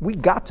 We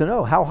got to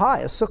know how high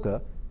a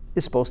sukkah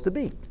is supposed to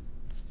be.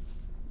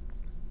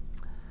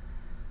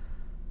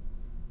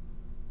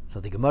 So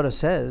the Gemara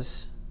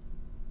says,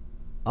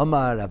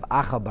 Amar Rav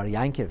Acha bar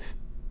Yankiv.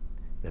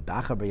 Rav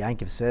Acha bar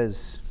Yankiv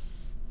says,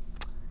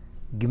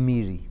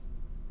 Gemiri.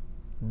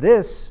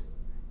 This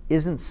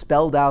isn't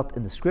spelled out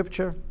in the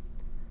scripture,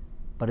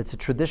 but it's a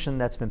tradition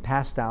that's been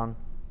passed down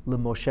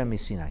l'Moshe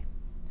Sinai.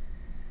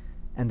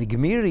 And the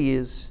Gemiri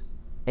is,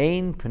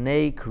 Ein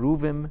pnei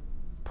keruvim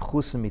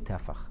pchusim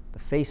mitefach. The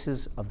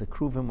faces of the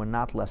keruvim were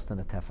not less than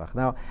a tefach.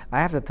 Now,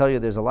 I have to tell you,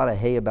 there's a lot of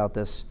hay about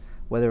this,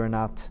 whether or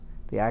not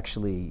they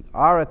actually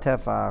are a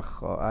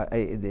tefach, or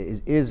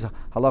is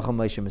halacha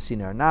Moshe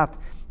Sinai or not.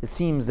 It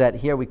seems that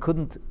here we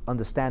couldn't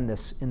understand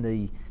this in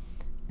the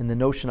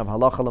notion of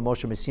halacha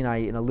Moshe Sinai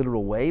in a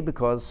literal way,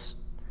 because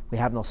We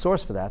have no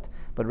source for that,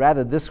 but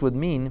rather this would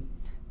mean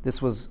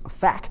this was a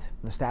fact,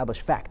 an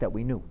established fact that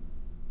we knew,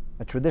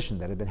 a tradition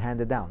that had been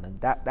handed down,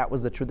 and that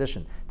was the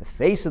tradition. The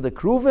face of the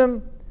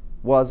Cherubim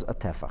was a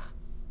tefach.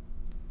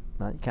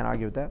 You can't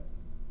argue with that.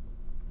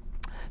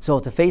 So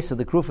if the face of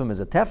the Cherubim is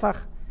a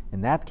tefach,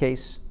 in that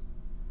case,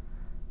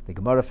 the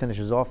Gemara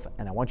finishes off,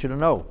 and I want you to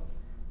know,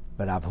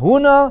 but Rav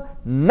Huna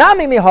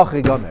nami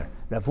mihochi gomer.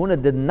 Rav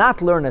Huna did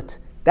not learn it.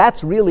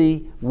 That's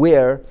really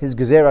where his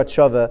Gezerat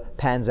Shava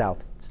pans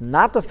out. It's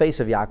not the face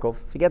of Yaakov.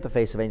 Forget the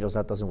face of angels,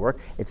 that doesn't work.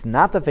 It's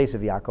not the face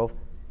of Yaakov.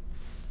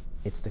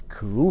 It's the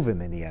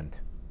Cheruvim in the end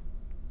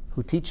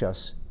who teach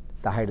us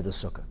the height of the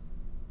Sukkah.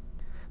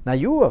 Now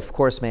you, of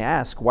course, may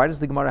ask, why does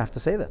the Gemara have to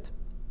say that?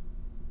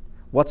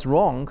 What's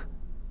wrong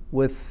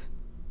with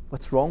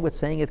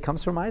saying it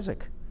comes from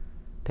Isaac?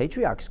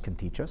 Patriarchs can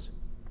teach us.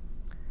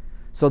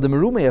 So the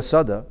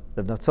𝗦𝗲𝗶𝗶𝗀𝗏,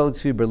 Rav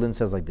𝗙𝗰𝗲𝗏𝗀𝗏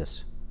says like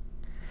this.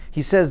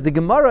 He says the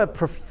Gemara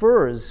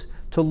prefers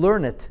to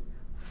learn it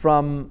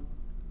from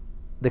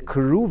the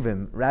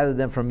Cheruvim rather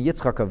than from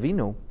Yitzchak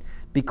Avinu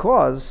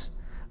because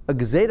a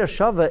Gezerah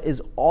Shava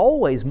is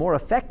always more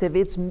effective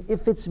if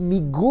it's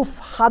miguf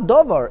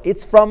hadovar.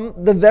 It's from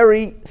the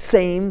very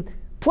same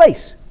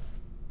place.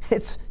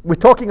 We're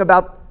talking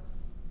about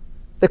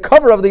the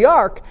cover of the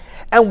ark,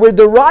 and we're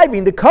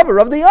deriving the cover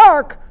of the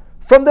ark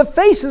from the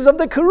faces of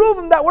the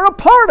Cheruvim that were a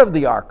part of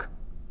the ark.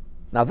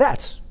 Now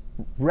that's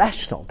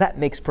rational. That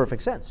makes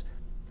perfect sense.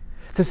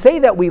 To say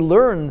that we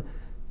learn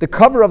the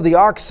cover of the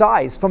ark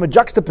size from a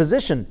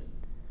juxtaposition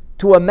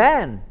to a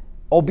man,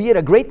 albeit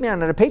a great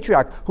man and a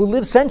patriarch, who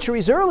lived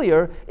centuries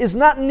earlier, is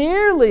not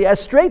nearly as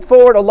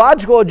straightforward a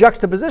logical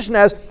juxtaposition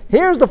as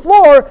here's the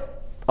floor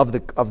of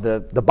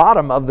the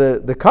bottom of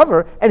the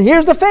cover, and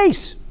here's the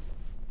face.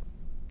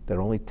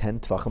 They're only 10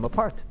 tvachim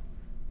apart.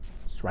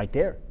 It's right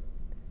there.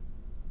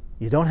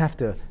 You don't have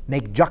to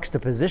make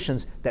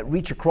juxtapositions that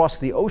reach across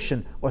the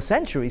ocean or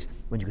centuries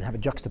when you can have a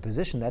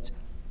juxtaposition that's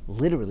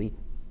literally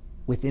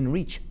within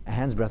reach, a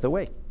hand's breadth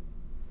away.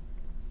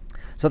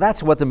 So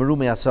that's what the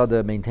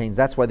𝗦𝗲𝗶𝗶𝗀𝗏 maintains.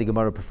 That's why the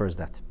Gemara prefers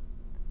that.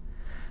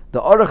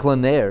 The Aruch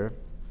LaNer,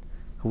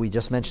 who we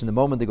just mentioned a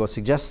moment ago,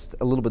 suggests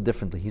a little bit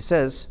differently. He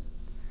says,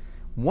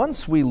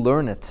 once we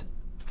learn it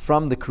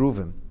from the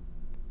Cheruvim,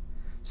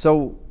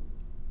 so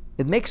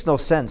it makes no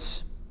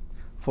sense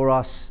for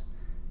us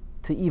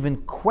to even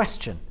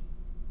question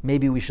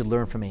maybe we should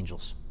learn from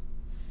angels.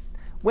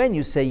 When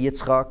you say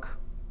Yitzchak,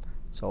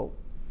 so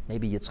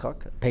maybe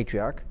Yitzchak,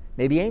 patriarch,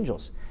 maybe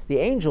angels. The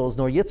angels,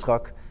 nor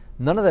Yitzchak,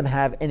 none of them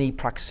have any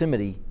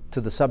proximity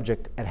to the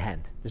subject at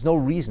hand. There's no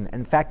reason. And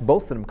in fact,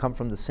 both of them come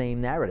from the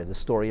same narrative, the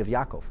story of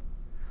Yaakov.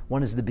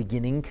 One is the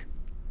beginning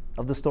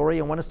of the story,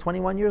 and one is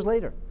 21 years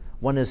later.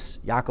 One is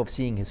Yaakov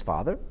seeing his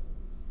father,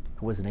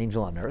 who was an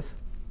angel on earth,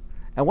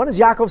 and one is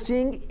Yaakov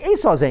seeing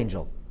Esau's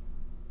angel,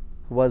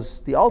 who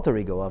was the alter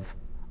ego of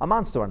a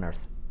monster on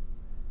earth.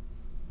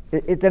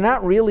 They're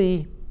not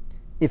really,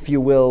 if you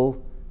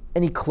will,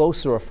 any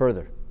closer or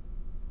further.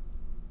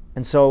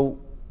 And so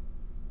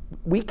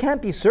we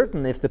can't be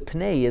certain if the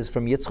pnei is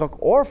from Yitzchak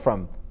or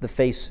from the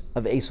face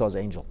of Esau's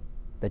angel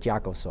that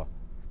Yaakov saw.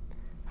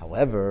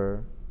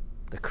 However,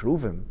 the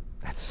Cheruvim,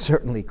 that's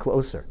certainly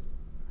closer.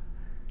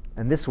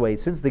 And this way,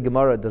 since the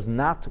Gemara does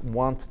not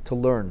want to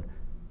learn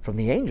from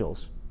the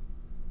angels,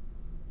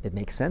 it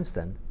makes sense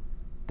then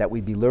that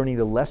we'd be learning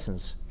the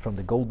lessons from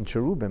the golden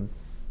cherubim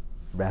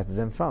rather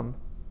than from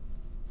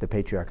the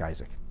patriarch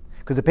Isaac.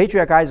 Because the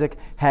patriarch Isaac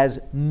has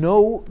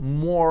no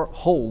more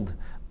hold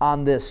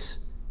on this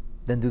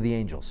than do the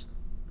angels.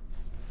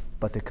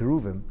 But the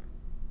cherubim,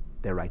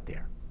 they're right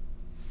there.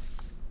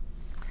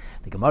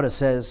 The Gemara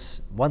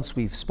says, once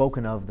we've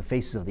spoken of the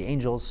faces of the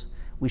angels,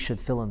 we should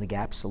fill in the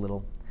gaps a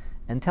little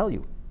and tell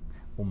you,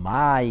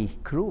 Umay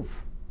Keruv.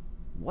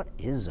 What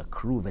is a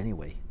Keruv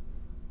anyway?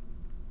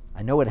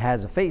 I know it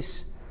has a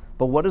face,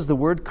 but what does the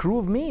word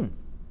Keruv mean?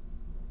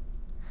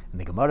 And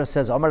the Gemara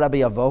says, Amar Rabbi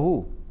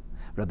Avohu.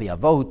 Rabbi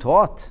Avohu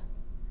taught,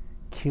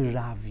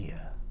 Kiravya,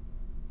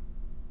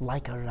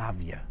 like a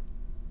Ravya.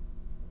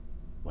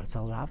 What's a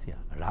Ravya?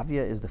 A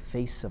Ravya is the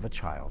face of a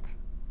child.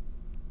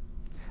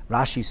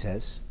 Rashi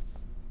says,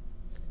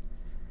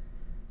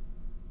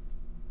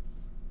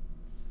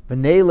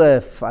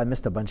 V'neilef, I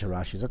missed a bunch of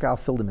Rashis. Okay, I'll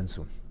fill them in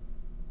soon.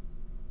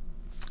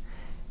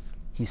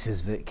 He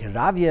says,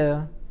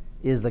 Kiravya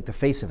is like the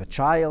face of a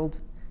child,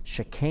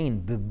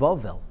 Shekain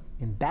b'Bavel,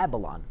 in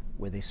Babylon,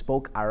 where they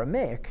spoke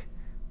Aramaic,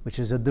 which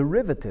is a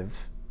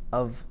derivative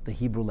of the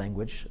Hebrew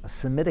language, a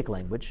Semitic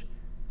language,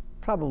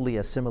 probably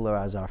as similar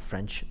as our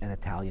French and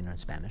Italian and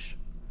Spanish.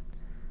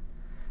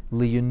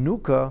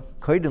 Liyanuka,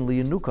 koiden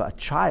liyanuka, a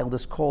child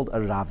is called a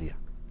Ravya.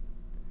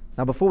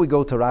 Now before we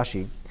go to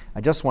Rashi,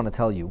 I just want to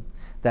tell you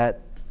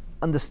that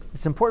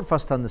it's important for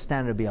us to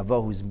understand Rabbi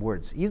Avohu's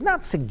words. He's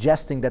not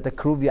suggesting that the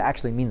Keruvia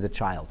actually means a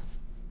child.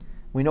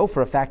 We know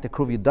for a fact that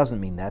Keruvia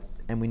doesn't mean that,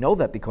 and we know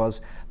that because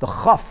the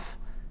chaf,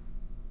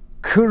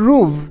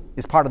 Keruv,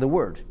 is part of the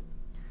word.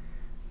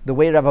 The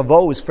way Rav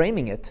Avohu is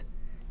framing it,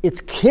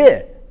 it's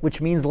ki, which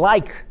means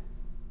like,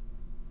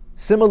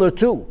 similar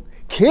to.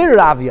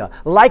 Kiravya,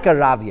 like a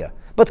Ravya.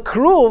 But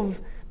Keruv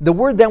the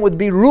word then would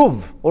be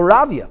ruv or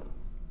ravia.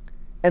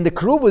 And the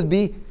keruv would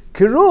be,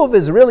 keruv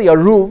is really a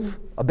ruv,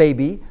 a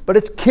baby, but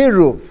it's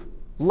kiruv,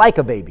 like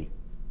a baby.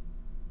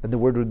 And the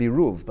word would be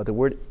ruv, but the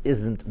word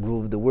isn't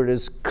ruv, the word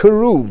is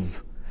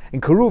keruv.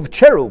 And keruv,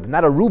 cherub,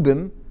 not a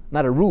rubim,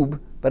 not a rub,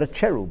 but a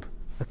cherub,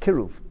 a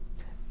kiruv.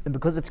 And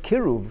because it's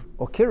kiruv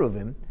or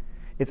kiruvim,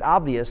 it's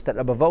obvious that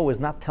𝗷𝗲𝗶 is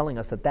not telling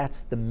us that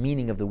that's the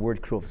meaning of the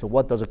word keruv. So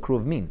what does a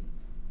keruv mean?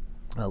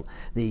 Well,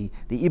 the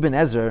Ibn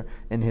Ezra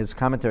in his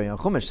commentary on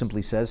Chumash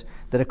simply says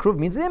that a keruv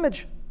means an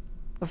image,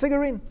 a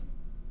figurine.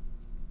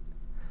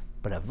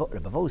 But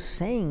𝗷𝗲𝗶 is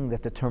saying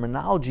that the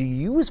terminology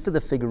used for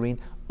the figurine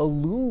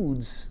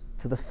alludes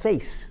to the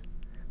face,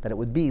 that it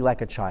would be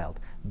like a child.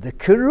 The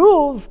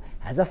keruv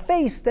has a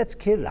face that's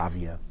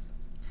kiravia.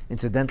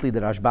 Incidentally,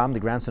 the Rashbam, the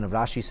grandson of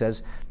Rashi,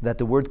 says that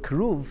the word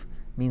keruv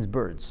means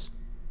birds.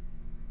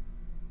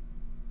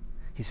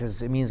 He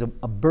says it means a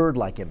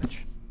bird-like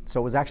image.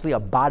 So it was actually a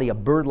body, a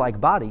bird-like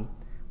body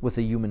with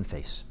a human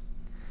face.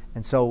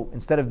 And so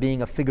instead of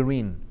being a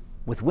figurine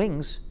with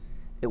wings,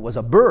 it was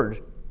a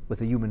bird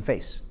with a human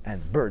face.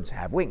 And birds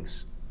have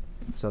wings.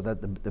 So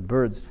that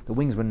the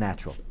wings were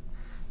natural.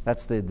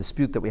 That's the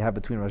dispute that we have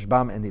between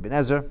Rashbam and Ibn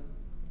Ezra.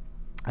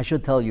 I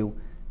should tell you,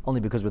 only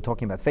because we're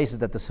talking about faces,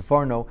 that the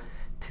Seforno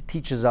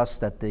teaches us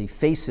that the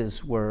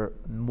faces were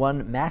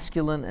one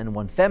masculine and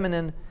one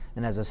feminine,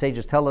 and as the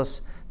sages tell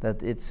us,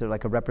 that it's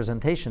like a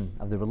representation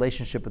of the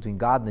relationship between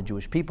God and the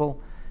Jewish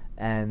people,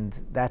 and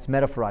that's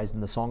metaphorized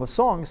in the Song of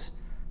Songs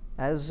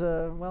as,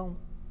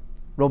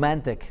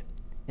 romantic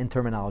in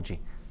terminology.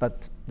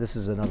 But this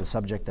is another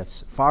subject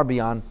that's far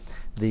beyond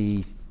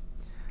the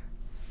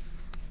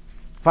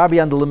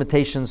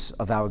limitations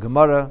of our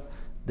Gemara.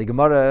 The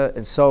Gemara,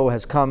 and so,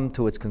 has come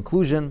to its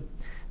conclusion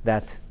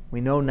that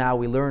we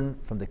learn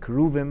from the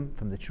Keruvim,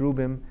 from the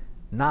Cherubim,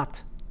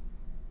 not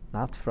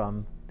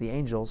from the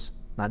angels,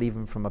 not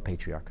even from a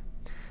patriarch.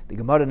 The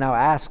Gemara now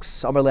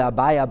asks, Amar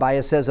le'Abaye,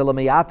 Abaye says,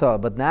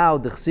 Elameyata, but now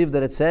the chsiv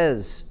that it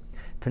says,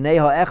 Pnei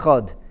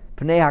ha'echad,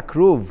 Pnei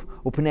ha'kruv,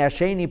 u'pnei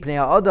ha'sheni, Pnei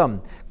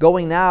ha'adam,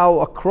 going now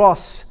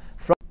across,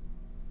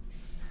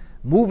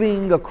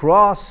 moving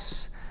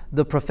across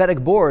the prophetic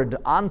board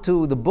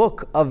onto the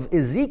book of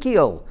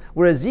Ezekiel,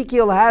 where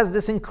Ezekiel has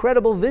this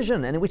incredible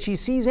vision in which he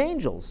sees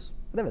angels,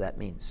 whatever that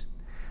means.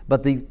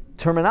 But the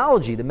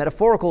terminology, the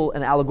metaphorical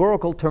and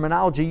allegorical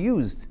terminology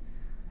used,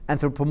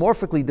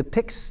 anthropomorphically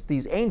depicts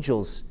these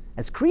angels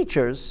as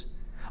creatures.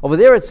 Over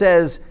there it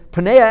says,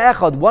 Pnei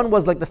ha'echad, one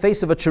was like the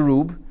face of a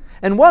cherub,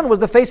 and one was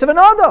the face of an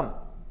Adam.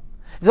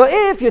 So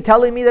if you're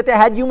telling me that they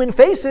had human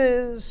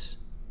faces,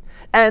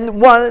 and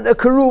a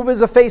keruv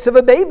is a face of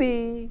a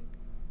baby,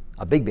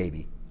 a big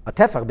baby, a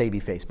tefach baby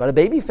face, but a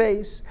baby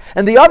face,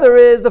 and the other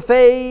is the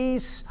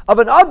face of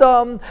an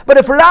Adam. But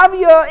if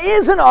Ravia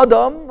is an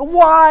Adam,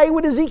 why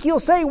would Ezekiel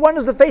say one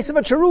is the face of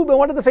a cherub and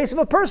one is the face of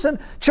a person?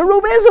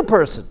 Cherub is a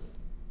person.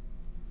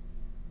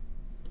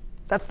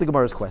 That's the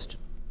Gemara's question.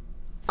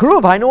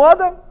 Keruv, hainu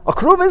Adam. A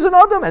keruv is an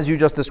Adam, as you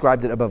just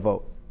described it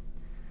𝗷𝗲𝗶.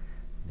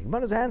 The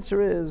Gemara's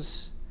answer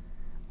is,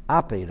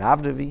 Ape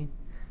Ravdavi.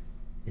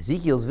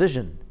 Ezekiel's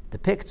vision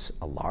depicts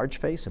a large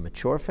face, a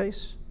mature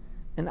face,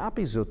 and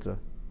Api Zutra,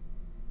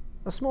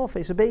 a small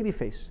face, a baby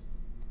face.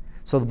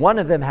 So one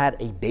of them had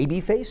a baby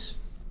face,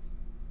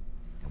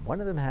 and one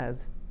of them had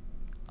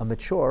a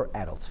mature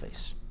adult's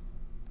face.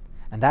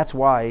 And that's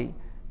why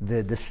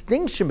the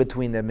distinction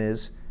between them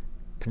is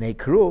Pnei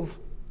Keruv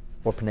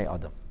or Pnei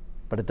Adam.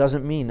 But it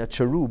doesn't mean a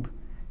cherub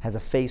has a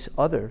face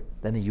other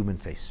than a human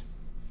face.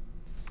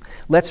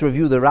 Let's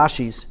review the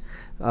Rashis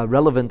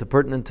relevant,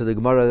 pertinent to the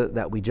Gemara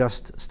that we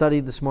just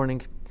studied this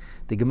morning.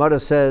 The Gemara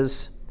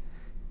says,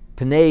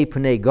 Pnei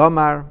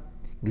Gomar,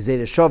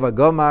 Gzeireshova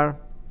Gomar,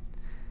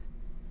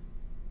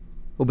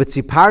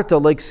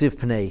 Ubetziparta like Siv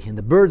Pnei. In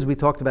the birds we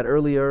talked about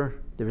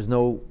earlier, there is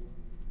no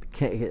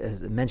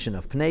mention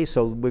of Pnei,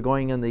 so we're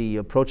going in the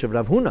approach of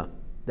Rav Huna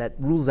that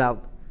rules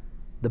out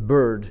the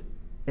bird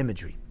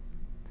imagery.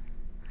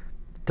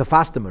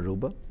 Tafasta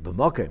Maruba,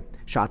 B'mokem,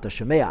 Shata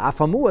Shemea,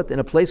 Afamuat, in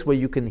a place where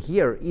you can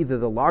hear either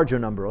the larger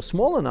number or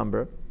smaller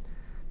number,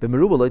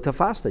 B'meruba loy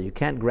tafasta, you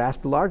can't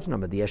grasp the large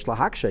number. The Yesh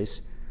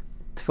Lahakshes,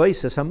 Tfai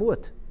says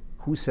Hamuat.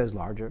 Who says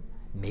larger?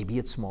 Maybe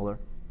it's smaller.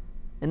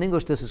 In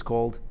English, this is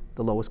called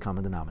the lowest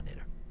common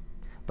denominator.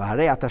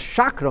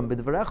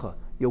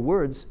 Your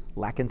words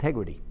lack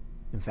integrity.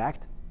 In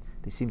fact,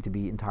 they seem to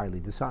be entirely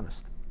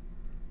dishonest.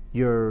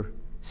 You're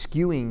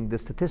skewing the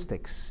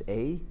statistics,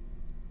 eh?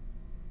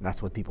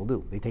 That's what people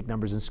do. They take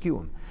numbers and skew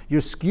them.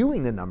 You're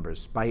skewing the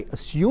numbers by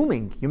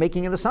assuming, you're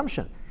making an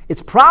assumption.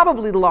 It's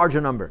probably the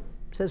larger number.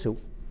 Says who?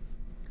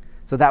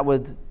 So that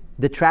would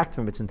detract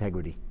from its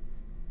integrity.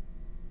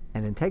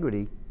 And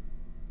integrity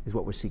is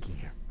what we're seeking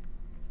here.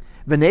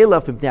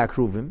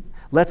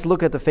 Let's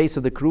look at the face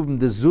of the Keruvim,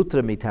 the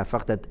Zutra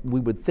mitefach, that we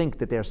would think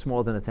that they are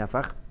smaller than a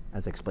tefach,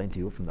 as I explained to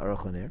you from the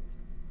Aruch LaNer.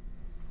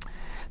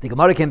 The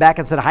Gemara came back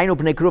and said, Hainu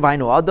pnei Keruv,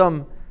 Hainu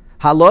Adam,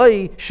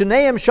 Haloi,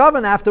 Shneim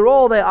Shavan, after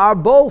all, they are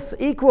both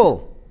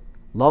equal.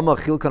 Lama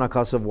Chilkan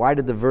Akasav, why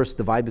did the verse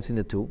divide between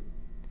the two?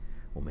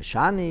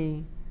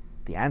 Umeshani,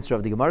 The answer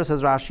of the Gemara,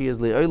 says Rashi, is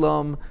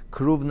𝗬𝗲𝗻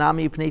𝗙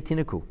nami pnei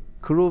tinaku.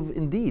 Kshuv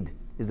indeed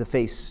is the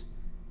face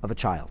of a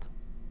child.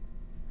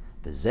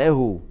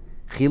 V'zehu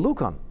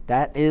chilukam.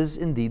 That is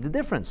indeed the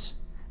difference.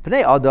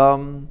 Pnei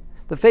adam,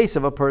 the face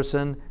of a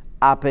person,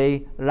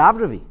 ape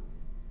ravravi.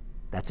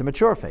 That's a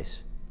mature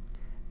face.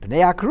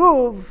 Pnei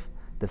hakruv,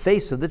 the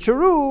face of the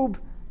cherub,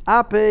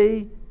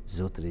 ape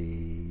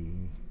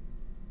zutri.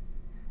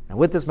 And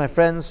with this, my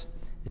friends,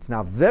 it's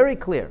now very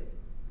clear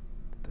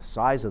that the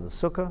size of the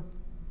sukkah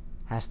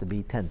has to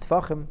be 10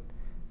 tefachim,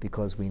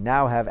 because we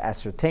now have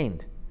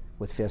ascertained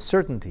with fair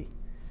certainty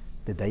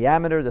the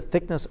diameter, the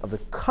thickness of the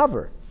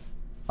cover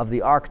of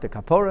the Ark, the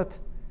Kaporet,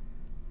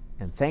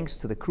 and thanks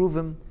to the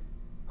Cherubim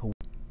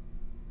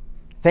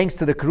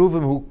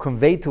who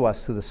conveyed to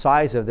us, to the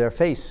size of their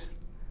face,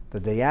 the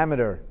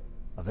diameter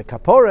of the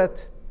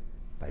Kaporet,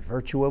 by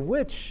virtue of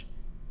which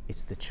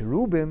it's the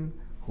Cherubim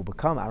who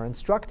become our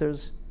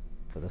instructors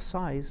for the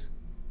size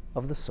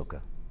of the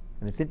Sukkah.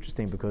 And it's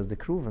interesting because the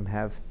Cherubim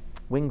have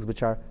wings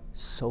which are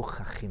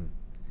sochachim,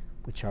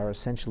 which are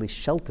essentially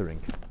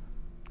sheltering,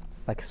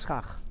 like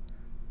schach,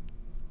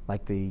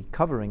 like the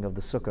covering of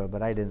the Sukkah,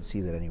 but I didn't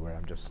see that anywhere.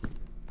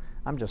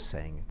 I'm just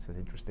saying it's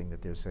interesting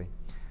that there's a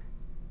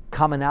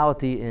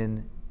commonality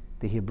in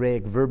the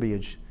Hebraic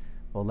verbiage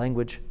or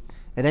language.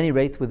 At any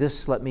rate, with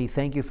this, let me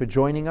thank you for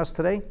joining us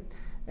today,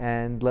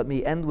 and let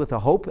me end with a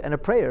hope and a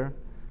prayer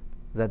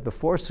that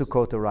before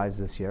Sukkot arrives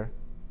this year,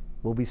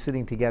 we'll be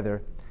sitting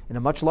together in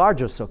a much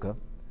larger Sukkah,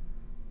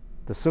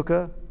 the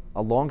Sukkah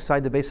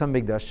alongside the Beis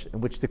HaMikdash,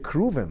 in which the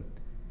Cherubim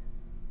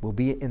will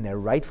be in their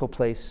rightful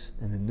place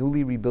in the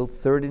newly rebuilt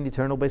third and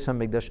eternal Beis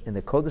HaMikdash, in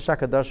the Kodesh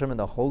HaKadoshim, in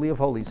the Holy of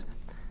Holies.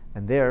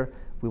 And there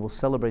we will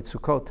celebrate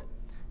Sukkot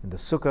in the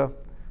Sukkah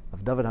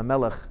of David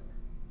HaMelech.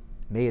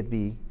 May it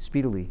be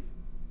speedily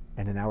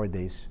and in our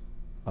days.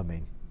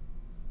 Amen.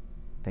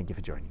 Thank you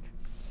for joining.